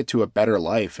ticket to a better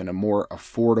life in a more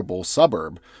affordable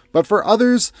suburb, but for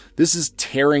others, this is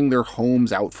tearing their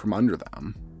homes out from under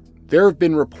them. There have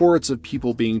been reports of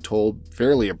people being told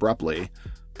fairly abruptly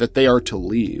that they are to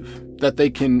leave, that they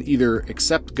can either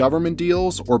accept government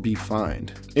deals or be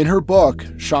fined. In her book,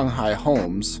 Shanghai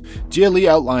Homes, Jie Li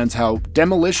outlines how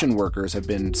demolition workers have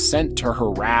been sent to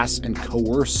harass and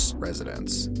coerce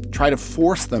residents, try to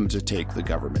force them to take the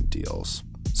government deals.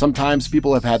 Sometimes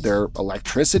people have had their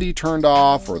electricity turned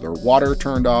off or their water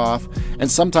turned off,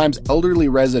 and sometimes elderly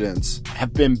residents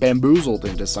have been bamboozled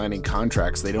into signing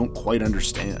contracts they don't quite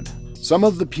understand. Some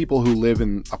of the people who live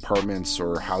in apartments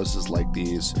or houses like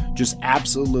these just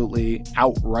absolutely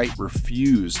outright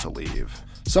refuse to leave,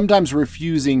 sometimes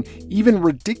refusing even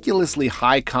ridiculously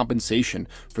high compensation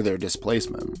for their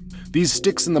displacement. These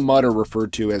sticks in the mud are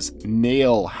referred to as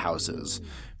nail houses,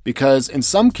 because in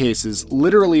some cases,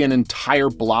 literally an entire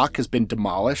block has been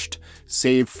demolished,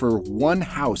 save for one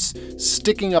house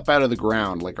sticking up out of the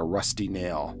ground like a rusty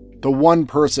nail. The one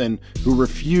person who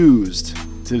refused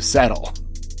to settle.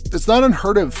 It's not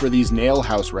unheard of for these nail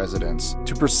house residents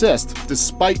to persist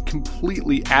despite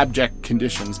completely abject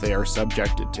conditions they are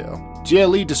subjected to. Jie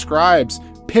Li describes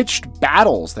pitched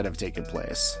battles that have taken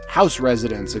place, house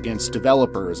residents against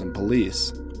developers and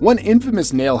police. One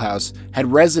infamous nail house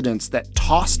had residents that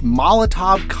tossed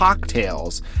Molotov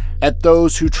cocktails at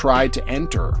those who tried to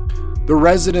enter. The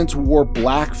residents wore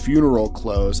black funeral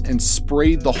clothes and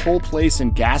sprayed the whole place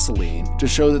in gasoline to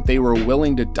show that they were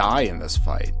willing to die in this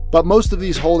fight. But most of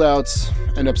these holdouts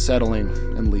end up settling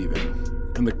and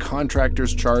leaving, and the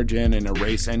contractors charge in and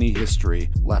erase any history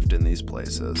left in these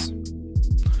places.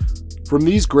 From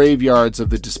these graveyards of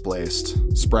the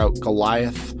displaced sprout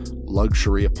Goliath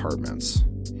luxury apartments.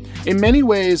 In many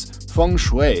ways, feng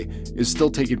shui is still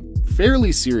taken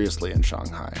fairly seriously in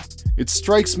Shanghai. It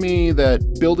strikes me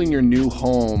that building your new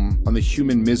home on the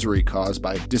human misery caused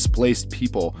by displaced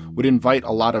people would invite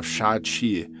a lot of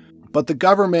shaqi. But the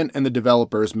government and the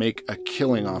developers make a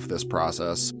killing off this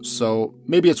process, so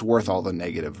maybe it's worth all the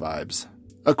negative vibes.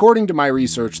 According to my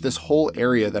research, this whole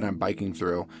area that I'm biking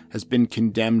through has been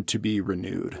condemned to be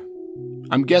renewed.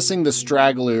 I'm guessing the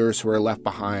stragglers who are left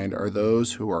behind are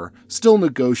those who are still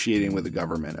negotiating with the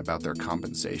government about their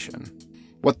compensation,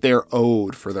 what they're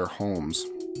owed for their homes.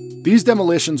 These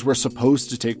demolitions were supposed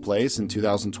to take place in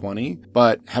 2020,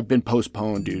 but have been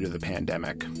postponed due to the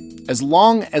pandemic. As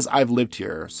long as I've lived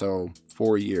here, so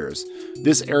 4 years,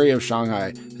 this area of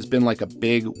Shanghai has been like a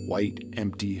big, white,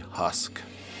 empty husk.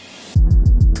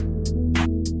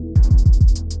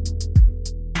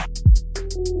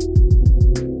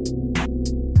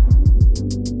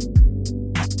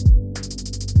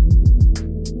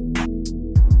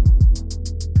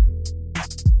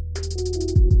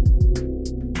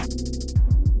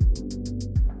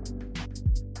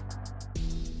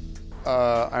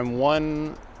 I'm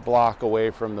 1 block away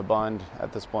from the Bund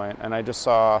at this point, and I just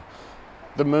saw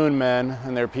the Moon Men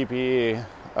in their PPE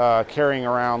carrying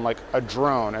around like a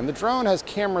drone. And the drone has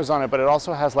cameras on it, but it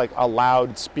also has like a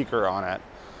loud speaker on it.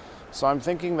 So I'm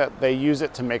thinking that they use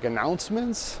it to make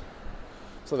announcements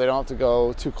so they don't have to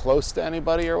go too close to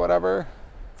anybody or whatever.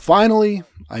 Finally,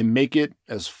 I make it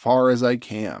as far as I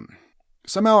can.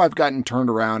 Somehow I've gotten turned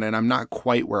around and I'm not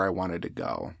quite where I wanted to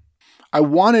go. I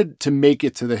wanted to make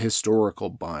it to the historical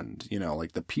Bund,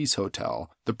 like the Peace Hotel,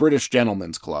 the British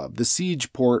Gentlemen's Club, the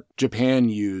siege port Japan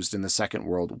used in the Second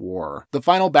World War, the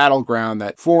final battleground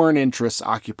that foreign interests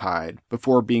occupied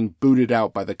before being booted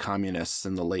out by the communists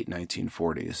in the late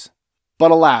 1940s.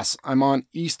 But alas, I'm on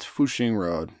East Fuxing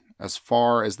Road, as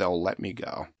far as they'll let me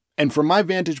go. And from my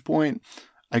vantage point,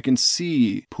 I can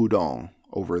see Pudong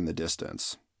over in the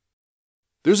distance.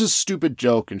 There's a stupid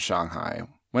joke in Shanghai.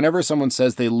 Whenever someone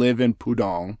says they live in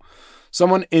Pudong,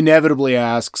 someone inevitably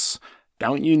asks,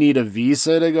 "Don't you need a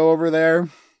visa to go over there?"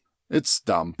 It's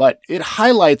dumb, but it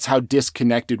highlights how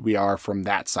disconnected we are from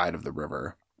that side of the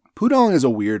river. Pudong is a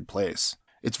weird place.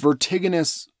 It's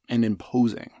vertiginous and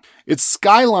imposing. Its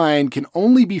skyline can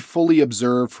only be fully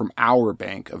observed from our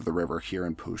bank of the river here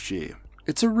in Puxi.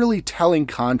 It's a really telling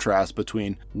contrast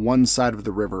between one side of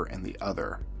the river and the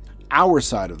other. Our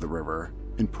side of the river,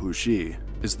 in Puxi,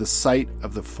 is the site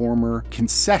of the former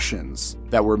concessions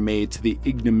that were made to the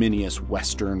ignominious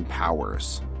Western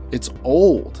powers. It's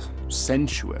old,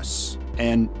 sensuous,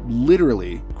 and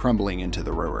literally crumbling into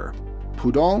the river.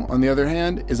 Pudong, on the other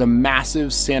hand, is a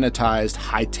massive, sanitized,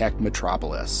 high-tech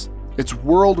metropolis. Its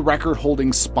world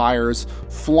record-holding spires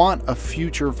flaunt a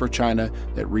future for China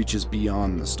that reaches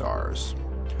beyond the stars.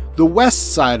 The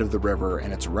west side of the river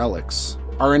and its relics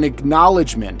are an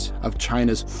acknowledgement of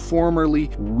China's formerly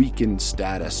weakened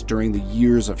status during the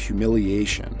years of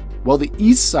humiliation, while the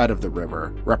east side of the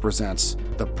river represents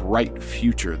the bright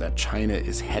future that China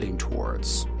is heading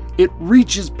towards. It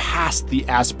reaches past the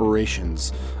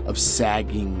aspirations of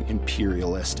sagging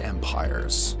imperialist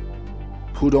empires.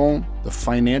 Pudong, the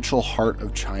financial heart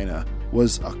of China,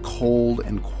 was a cold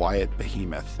and quiet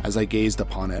behemoth as I gazed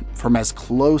upon it from as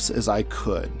close as I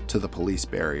could to the police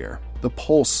barrier. The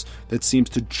pulse that seems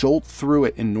to jolt through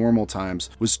it in normal times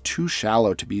was too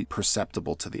shallow to be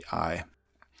perceptible to the eye.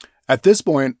 At this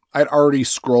point, I'd already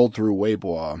scrolled through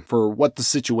Weibo for what the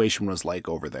situation was like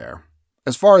over there.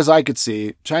 As far as I could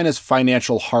see, China's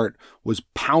financial heart was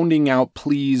pounding out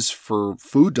pleas for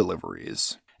food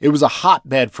deliveries. It was a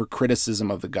hotbed for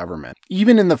criticism of the government.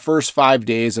 Even in the first 5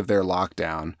 days of their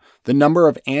lockdown, the number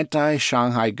of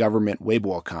anti-Shanghai government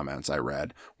Weibo comments I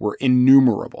read were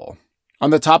innumerable. On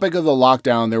the topic of the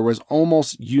lockdown, there was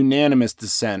almost unanimous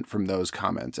dissent from those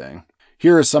commenting.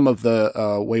 Here are some of the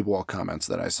Weibo comments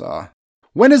that I saw.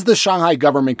 When is the Shanghai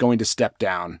government going to step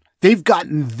down? They've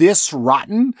gotten this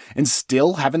rotten and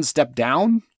still haven't stepped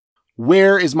down?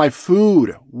 Where is my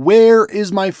food? Where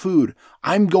is my food?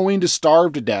 I'm going to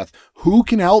starve to death. Who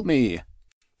can help me?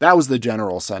 That was the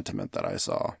general sentiment that I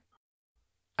saw.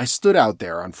 I stood out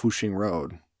there on Fuxing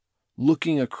Road,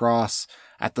 looking across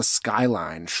at the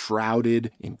skyline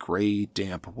shrouded in gray,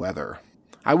 damp weather.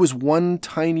 I was one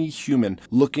tiny human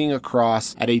looking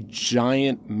across at a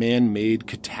giant man-made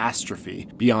catastrophe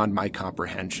beyond my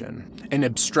comprehension, an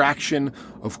abstraction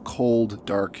of cold,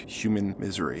 dark human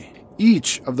misery.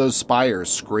 Each of those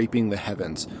spires scraping the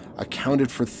heavens accounted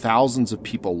for thousands of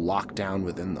people locked down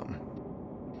within them.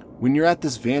 When you're at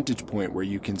this vantage point where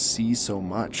you can see so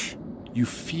much, you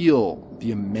feel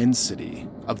the immensity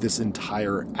of this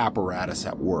entire apparatus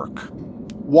at work.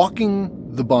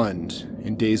 Walking the Bund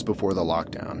in days before the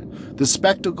lockdown, the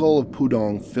spectacle of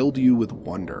Pudong filled you with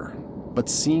wonder, but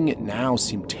seeing it now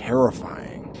seemed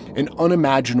terrifying, an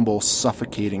unimaginable,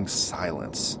 suffocating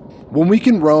silence. When we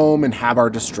can roam and have our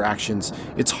distractions,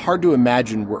 it's hard to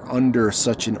imagine we're under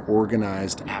such an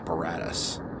organized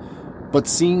apparatus. But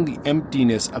seeing the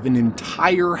emptiness of an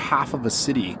entire half of a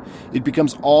city, it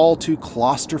becomes all too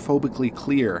claustrophobically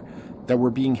clear that we're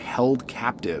being held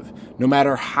captive, no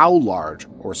matter how large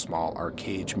or small our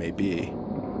cage may be.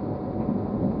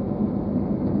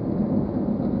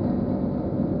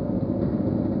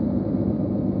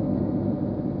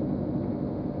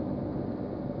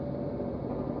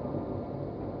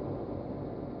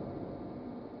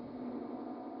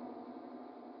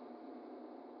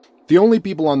 The only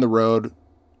people on the road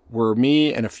were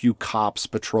me and a few cops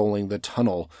patrolling the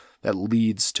tunnel that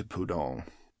leads to Pudong.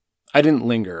 I didn't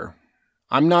linger.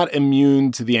 I'm not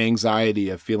immune to the anxiety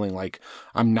of feeling like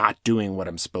I'm not doing what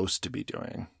I'm supposed to be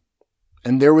doing.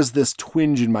 And there was this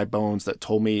twinge in my bones that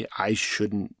told me I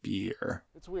shouldn't be here.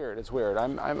 It's weird.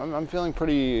 I'm feeling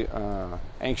pretty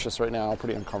anxious right now,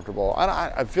 pretty uncomfortable.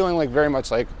 I'm feeling like very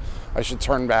much like I should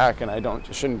turn back and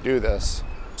shouldn't do this.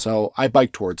 So I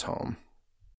biked towards home.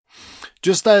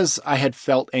 Just as I had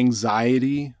felt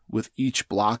anxiety with each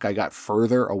block I got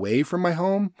further away from my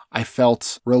home, I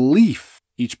felt relief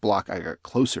each block I got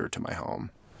closer to my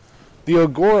home. The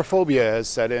agoraphobia has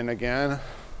set in again.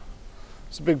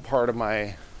 It's a big part of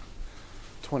my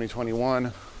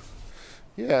 2021.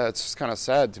 Yeah, it's just kind of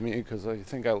sad to me because I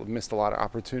think I missed a lot of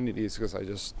opportunities because I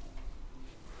just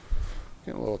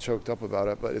get a little choked up about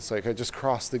it. But it's like I just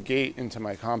crossed the gate into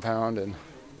my compound and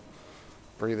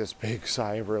breathe this big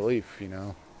sigh of relief, you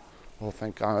know. Well,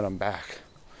 thank God I'm back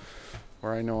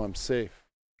where I know I'm safe.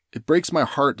 It breaks my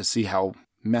heart to see how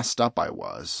messed up I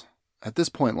was. At this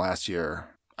point last year,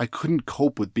 I couldn't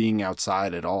cope with being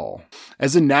outside at all.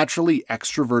 As a naturally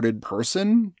extroverted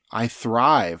person, I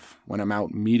thrive when I'm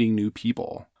out meeting new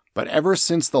people. But ever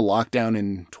since the lockdown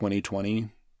in 2020,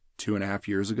 2.5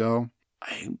 years ago,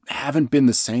 I haven't been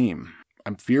the same.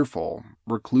 I'm fearful,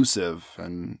 reclusive,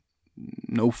 and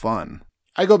no fun.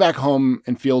 I go back home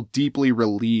and feel deeply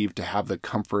relieved to have the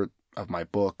comfort of my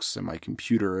books and my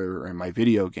computer and my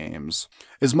video games.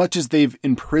 As much as they've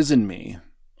imprisoned me,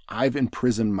 I've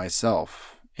imprisoned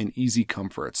myself in easy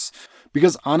comforts.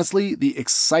 Because honestly, the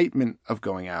excitement of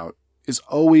going out is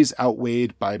always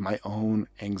outweighed by my own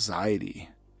anxiety.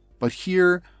 But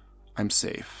here, I'm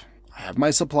safe. I have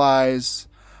my supplies,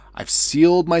 I've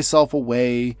sealed myself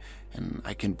away, and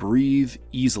I can breathe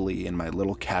easily in my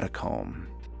little catacomb.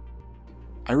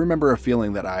 I remember a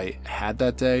feeling that I had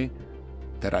that day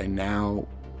that I now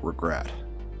regret.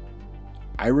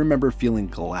 I remember feeling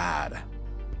glad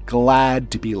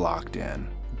to be locked in,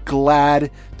 glad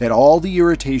that all the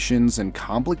irritations and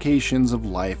complications of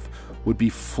life would be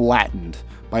flattened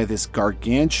by this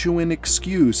gargantuan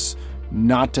excuse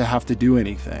not to have to do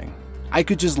anything. I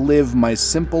could just live my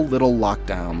simple little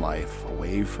lockdown life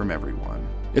away from everyone.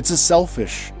 It's a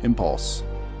selfish impulse.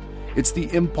 It's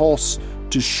the impulse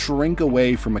to shrink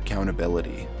away from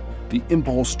accountability, the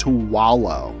impulse to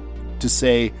wallow, to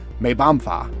say, 没办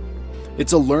法.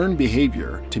 It's a learned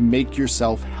behavior to make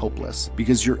yourself helpless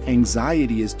because your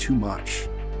anxiety is too much.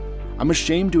 I'm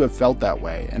ashamed to have felt that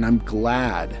way, and I'm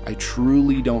glad I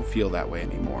truly don't feel that way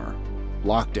anymore.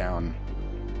 Lockdown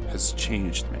has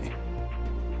changed me.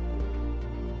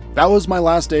 That was my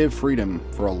last day of freedom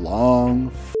for a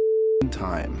long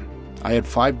time. I had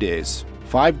 5 days.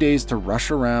 5 days to rush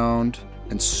around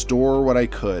and store what I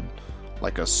could,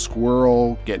 like a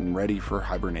squirrel getting ready for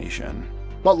hibernation.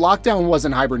 But lockdown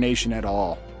wasn't hibernation at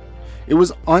all. It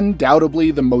was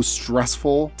undoubtedly the most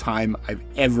stressful time I've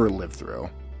ever lived through.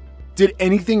 Did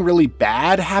anything really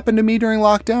bad happen to me during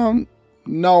lockdown?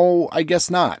 No, I guess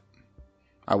not.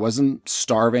 I wasn't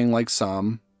starving like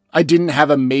some. I didn't have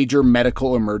a major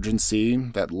medical emergency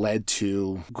that led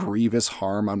to grievous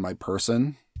harm on my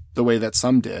person, the way that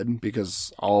some did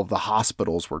because all of the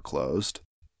hospitals were closed.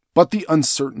 But the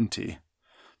uncertainty,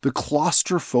 the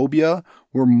claustrophobia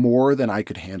were more than I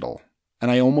could handle,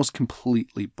 and I almost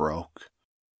completely broke.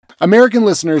 American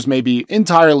listeners may be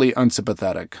entirely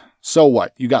unsympathetic So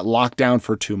what? You got locked down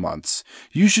for 2 months.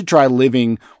 You should try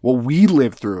living what we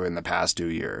lived through in the past 2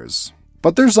 years.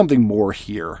 But there's something more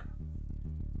here.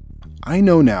 I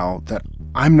know now that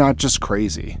I'm not just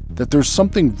crazy, that there's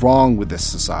something wrong with this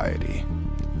society.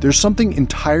 There's something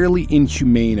entirely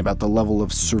inhumane about the level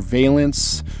of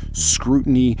surveillance,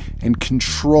 scrutiny, and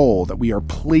control that we are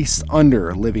placed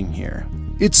under living here.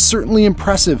 It's certainly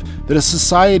impressive that a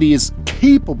society is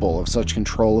capable of such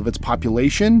control of its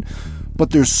population,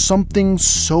 but there's something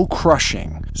so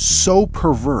crushing, so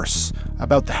perverse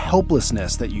about the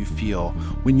helplessness that you feel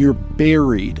when you're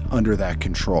buried under that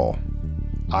control.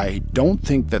 I don't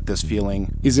think that this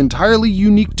feeling is entirely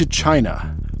unique to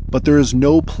China, but there is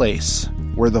no place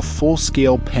where the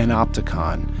full-scale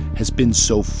panopticon has been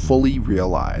so fully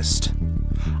realized.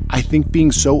 I think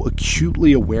being so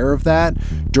acutely aware of that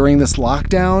during this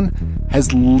lockdown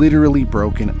has literally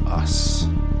broken us.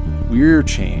 We're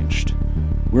changed.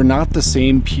 We're not the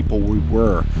same people we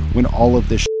were when all of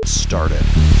this shit started.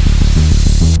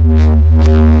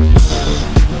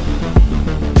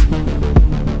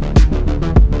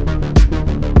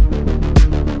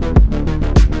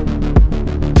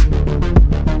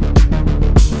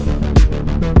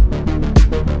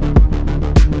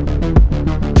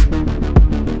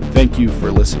 Thank you for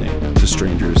listening to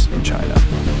Strangers in China.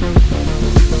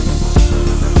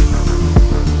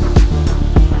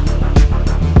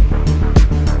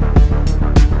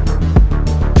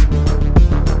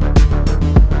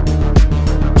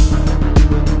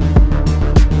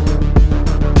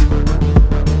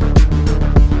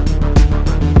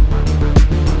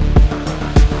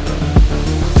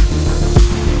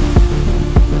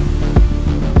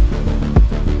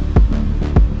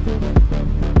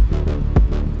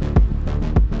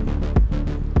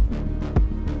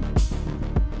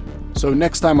 So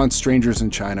next time on Strangers in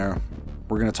China,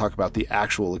 we're going to talk about the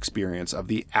actual experience of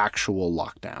the actual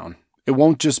lockdown. It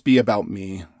won't just be about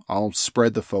me. I'll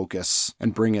spread the focus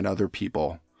and bring in other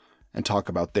people and talk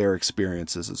about their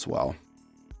experiences as well.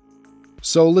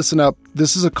 So listen up.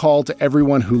 This is a call to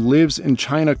everyone who lives in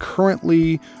China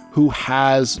currently who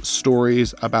has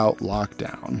stories about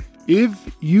lockdown.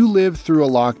 If you lived through a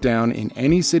lockdown in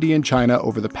any city in China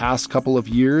over the past couple of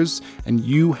years and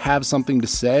you have something to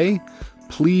say,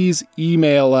 please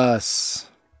email us.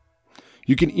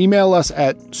 You can email us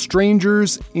at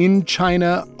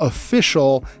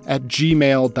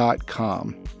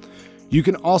strangersinchinaofficial@gmail.com. You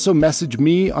can also message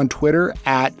me on Twitter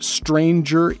at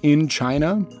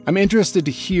strangerinchina. I'm interested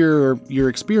to hear your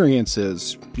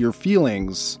experiences, your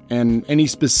feelings, and any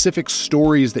specific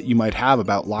stories that you might have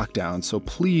about lockdown. So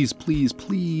please, please,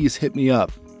 please hit me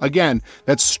up. Again,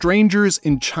 that's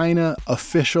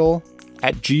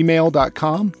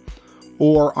strangersinchinaofficial@gmail.com.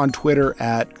 or on Twitter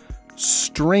at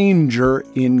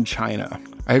strangerinchina.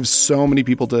 I have so many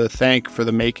people to thank for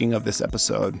the making of this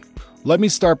episode. Let me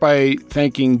start by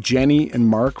thanking Jenny and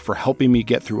Mark for helping me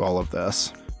get through all of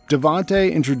this.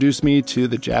 Devante introduced me to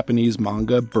the Japanese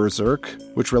manga Berserk,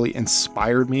 which really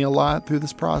inspired me a lot through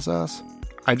this process.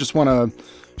 I just want to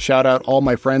shout out all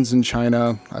my friends in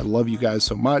China. I love you guys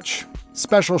so much.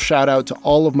 Special shout out to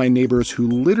all of my neighbors who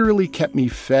literally kept me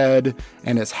fed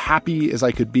and as happy as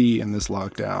I could be in this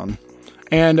lockdown.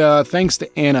 And thanks to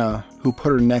Anna, who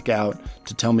put her neck out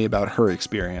to tell me about her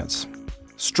experience.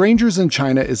 Strangers in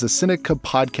China is a Sinica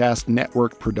podcast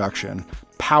network production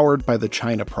powered by the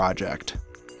China Project.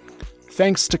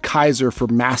 Thanks to Kaiser for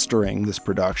mastering this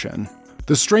production.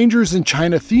 The Strangers in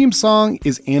China theme song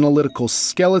is Analytical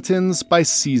Skeletons by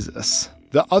Cesus.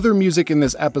 The other music in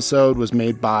this episode was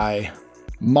made by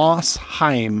Moss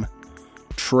Heim,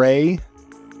 Trey,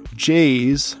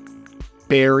 Jays,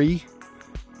 Barry,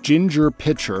 Ginger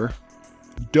Pitcher,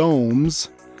 Domes,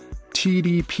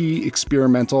 TDP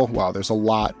Experimental. Wow, there's a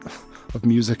lot of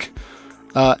music.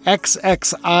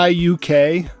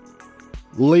 XXIUK,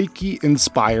 Lakey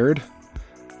Inspired,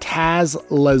 Taz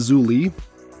Lazuli,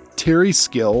 Terry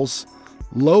Skills,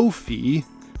 Lofi,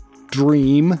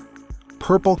 Dream,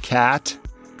 Purple Cat,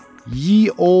 Ye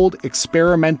Old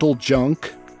Experimental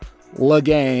Junk,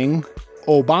 Lagang,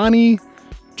 Obani,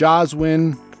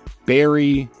 Joswin,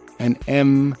 Barry, and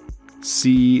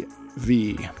MCV.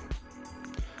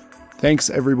 Thanks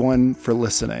everyone for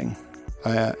listening,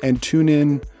 and tune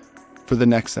in for the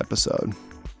next episode.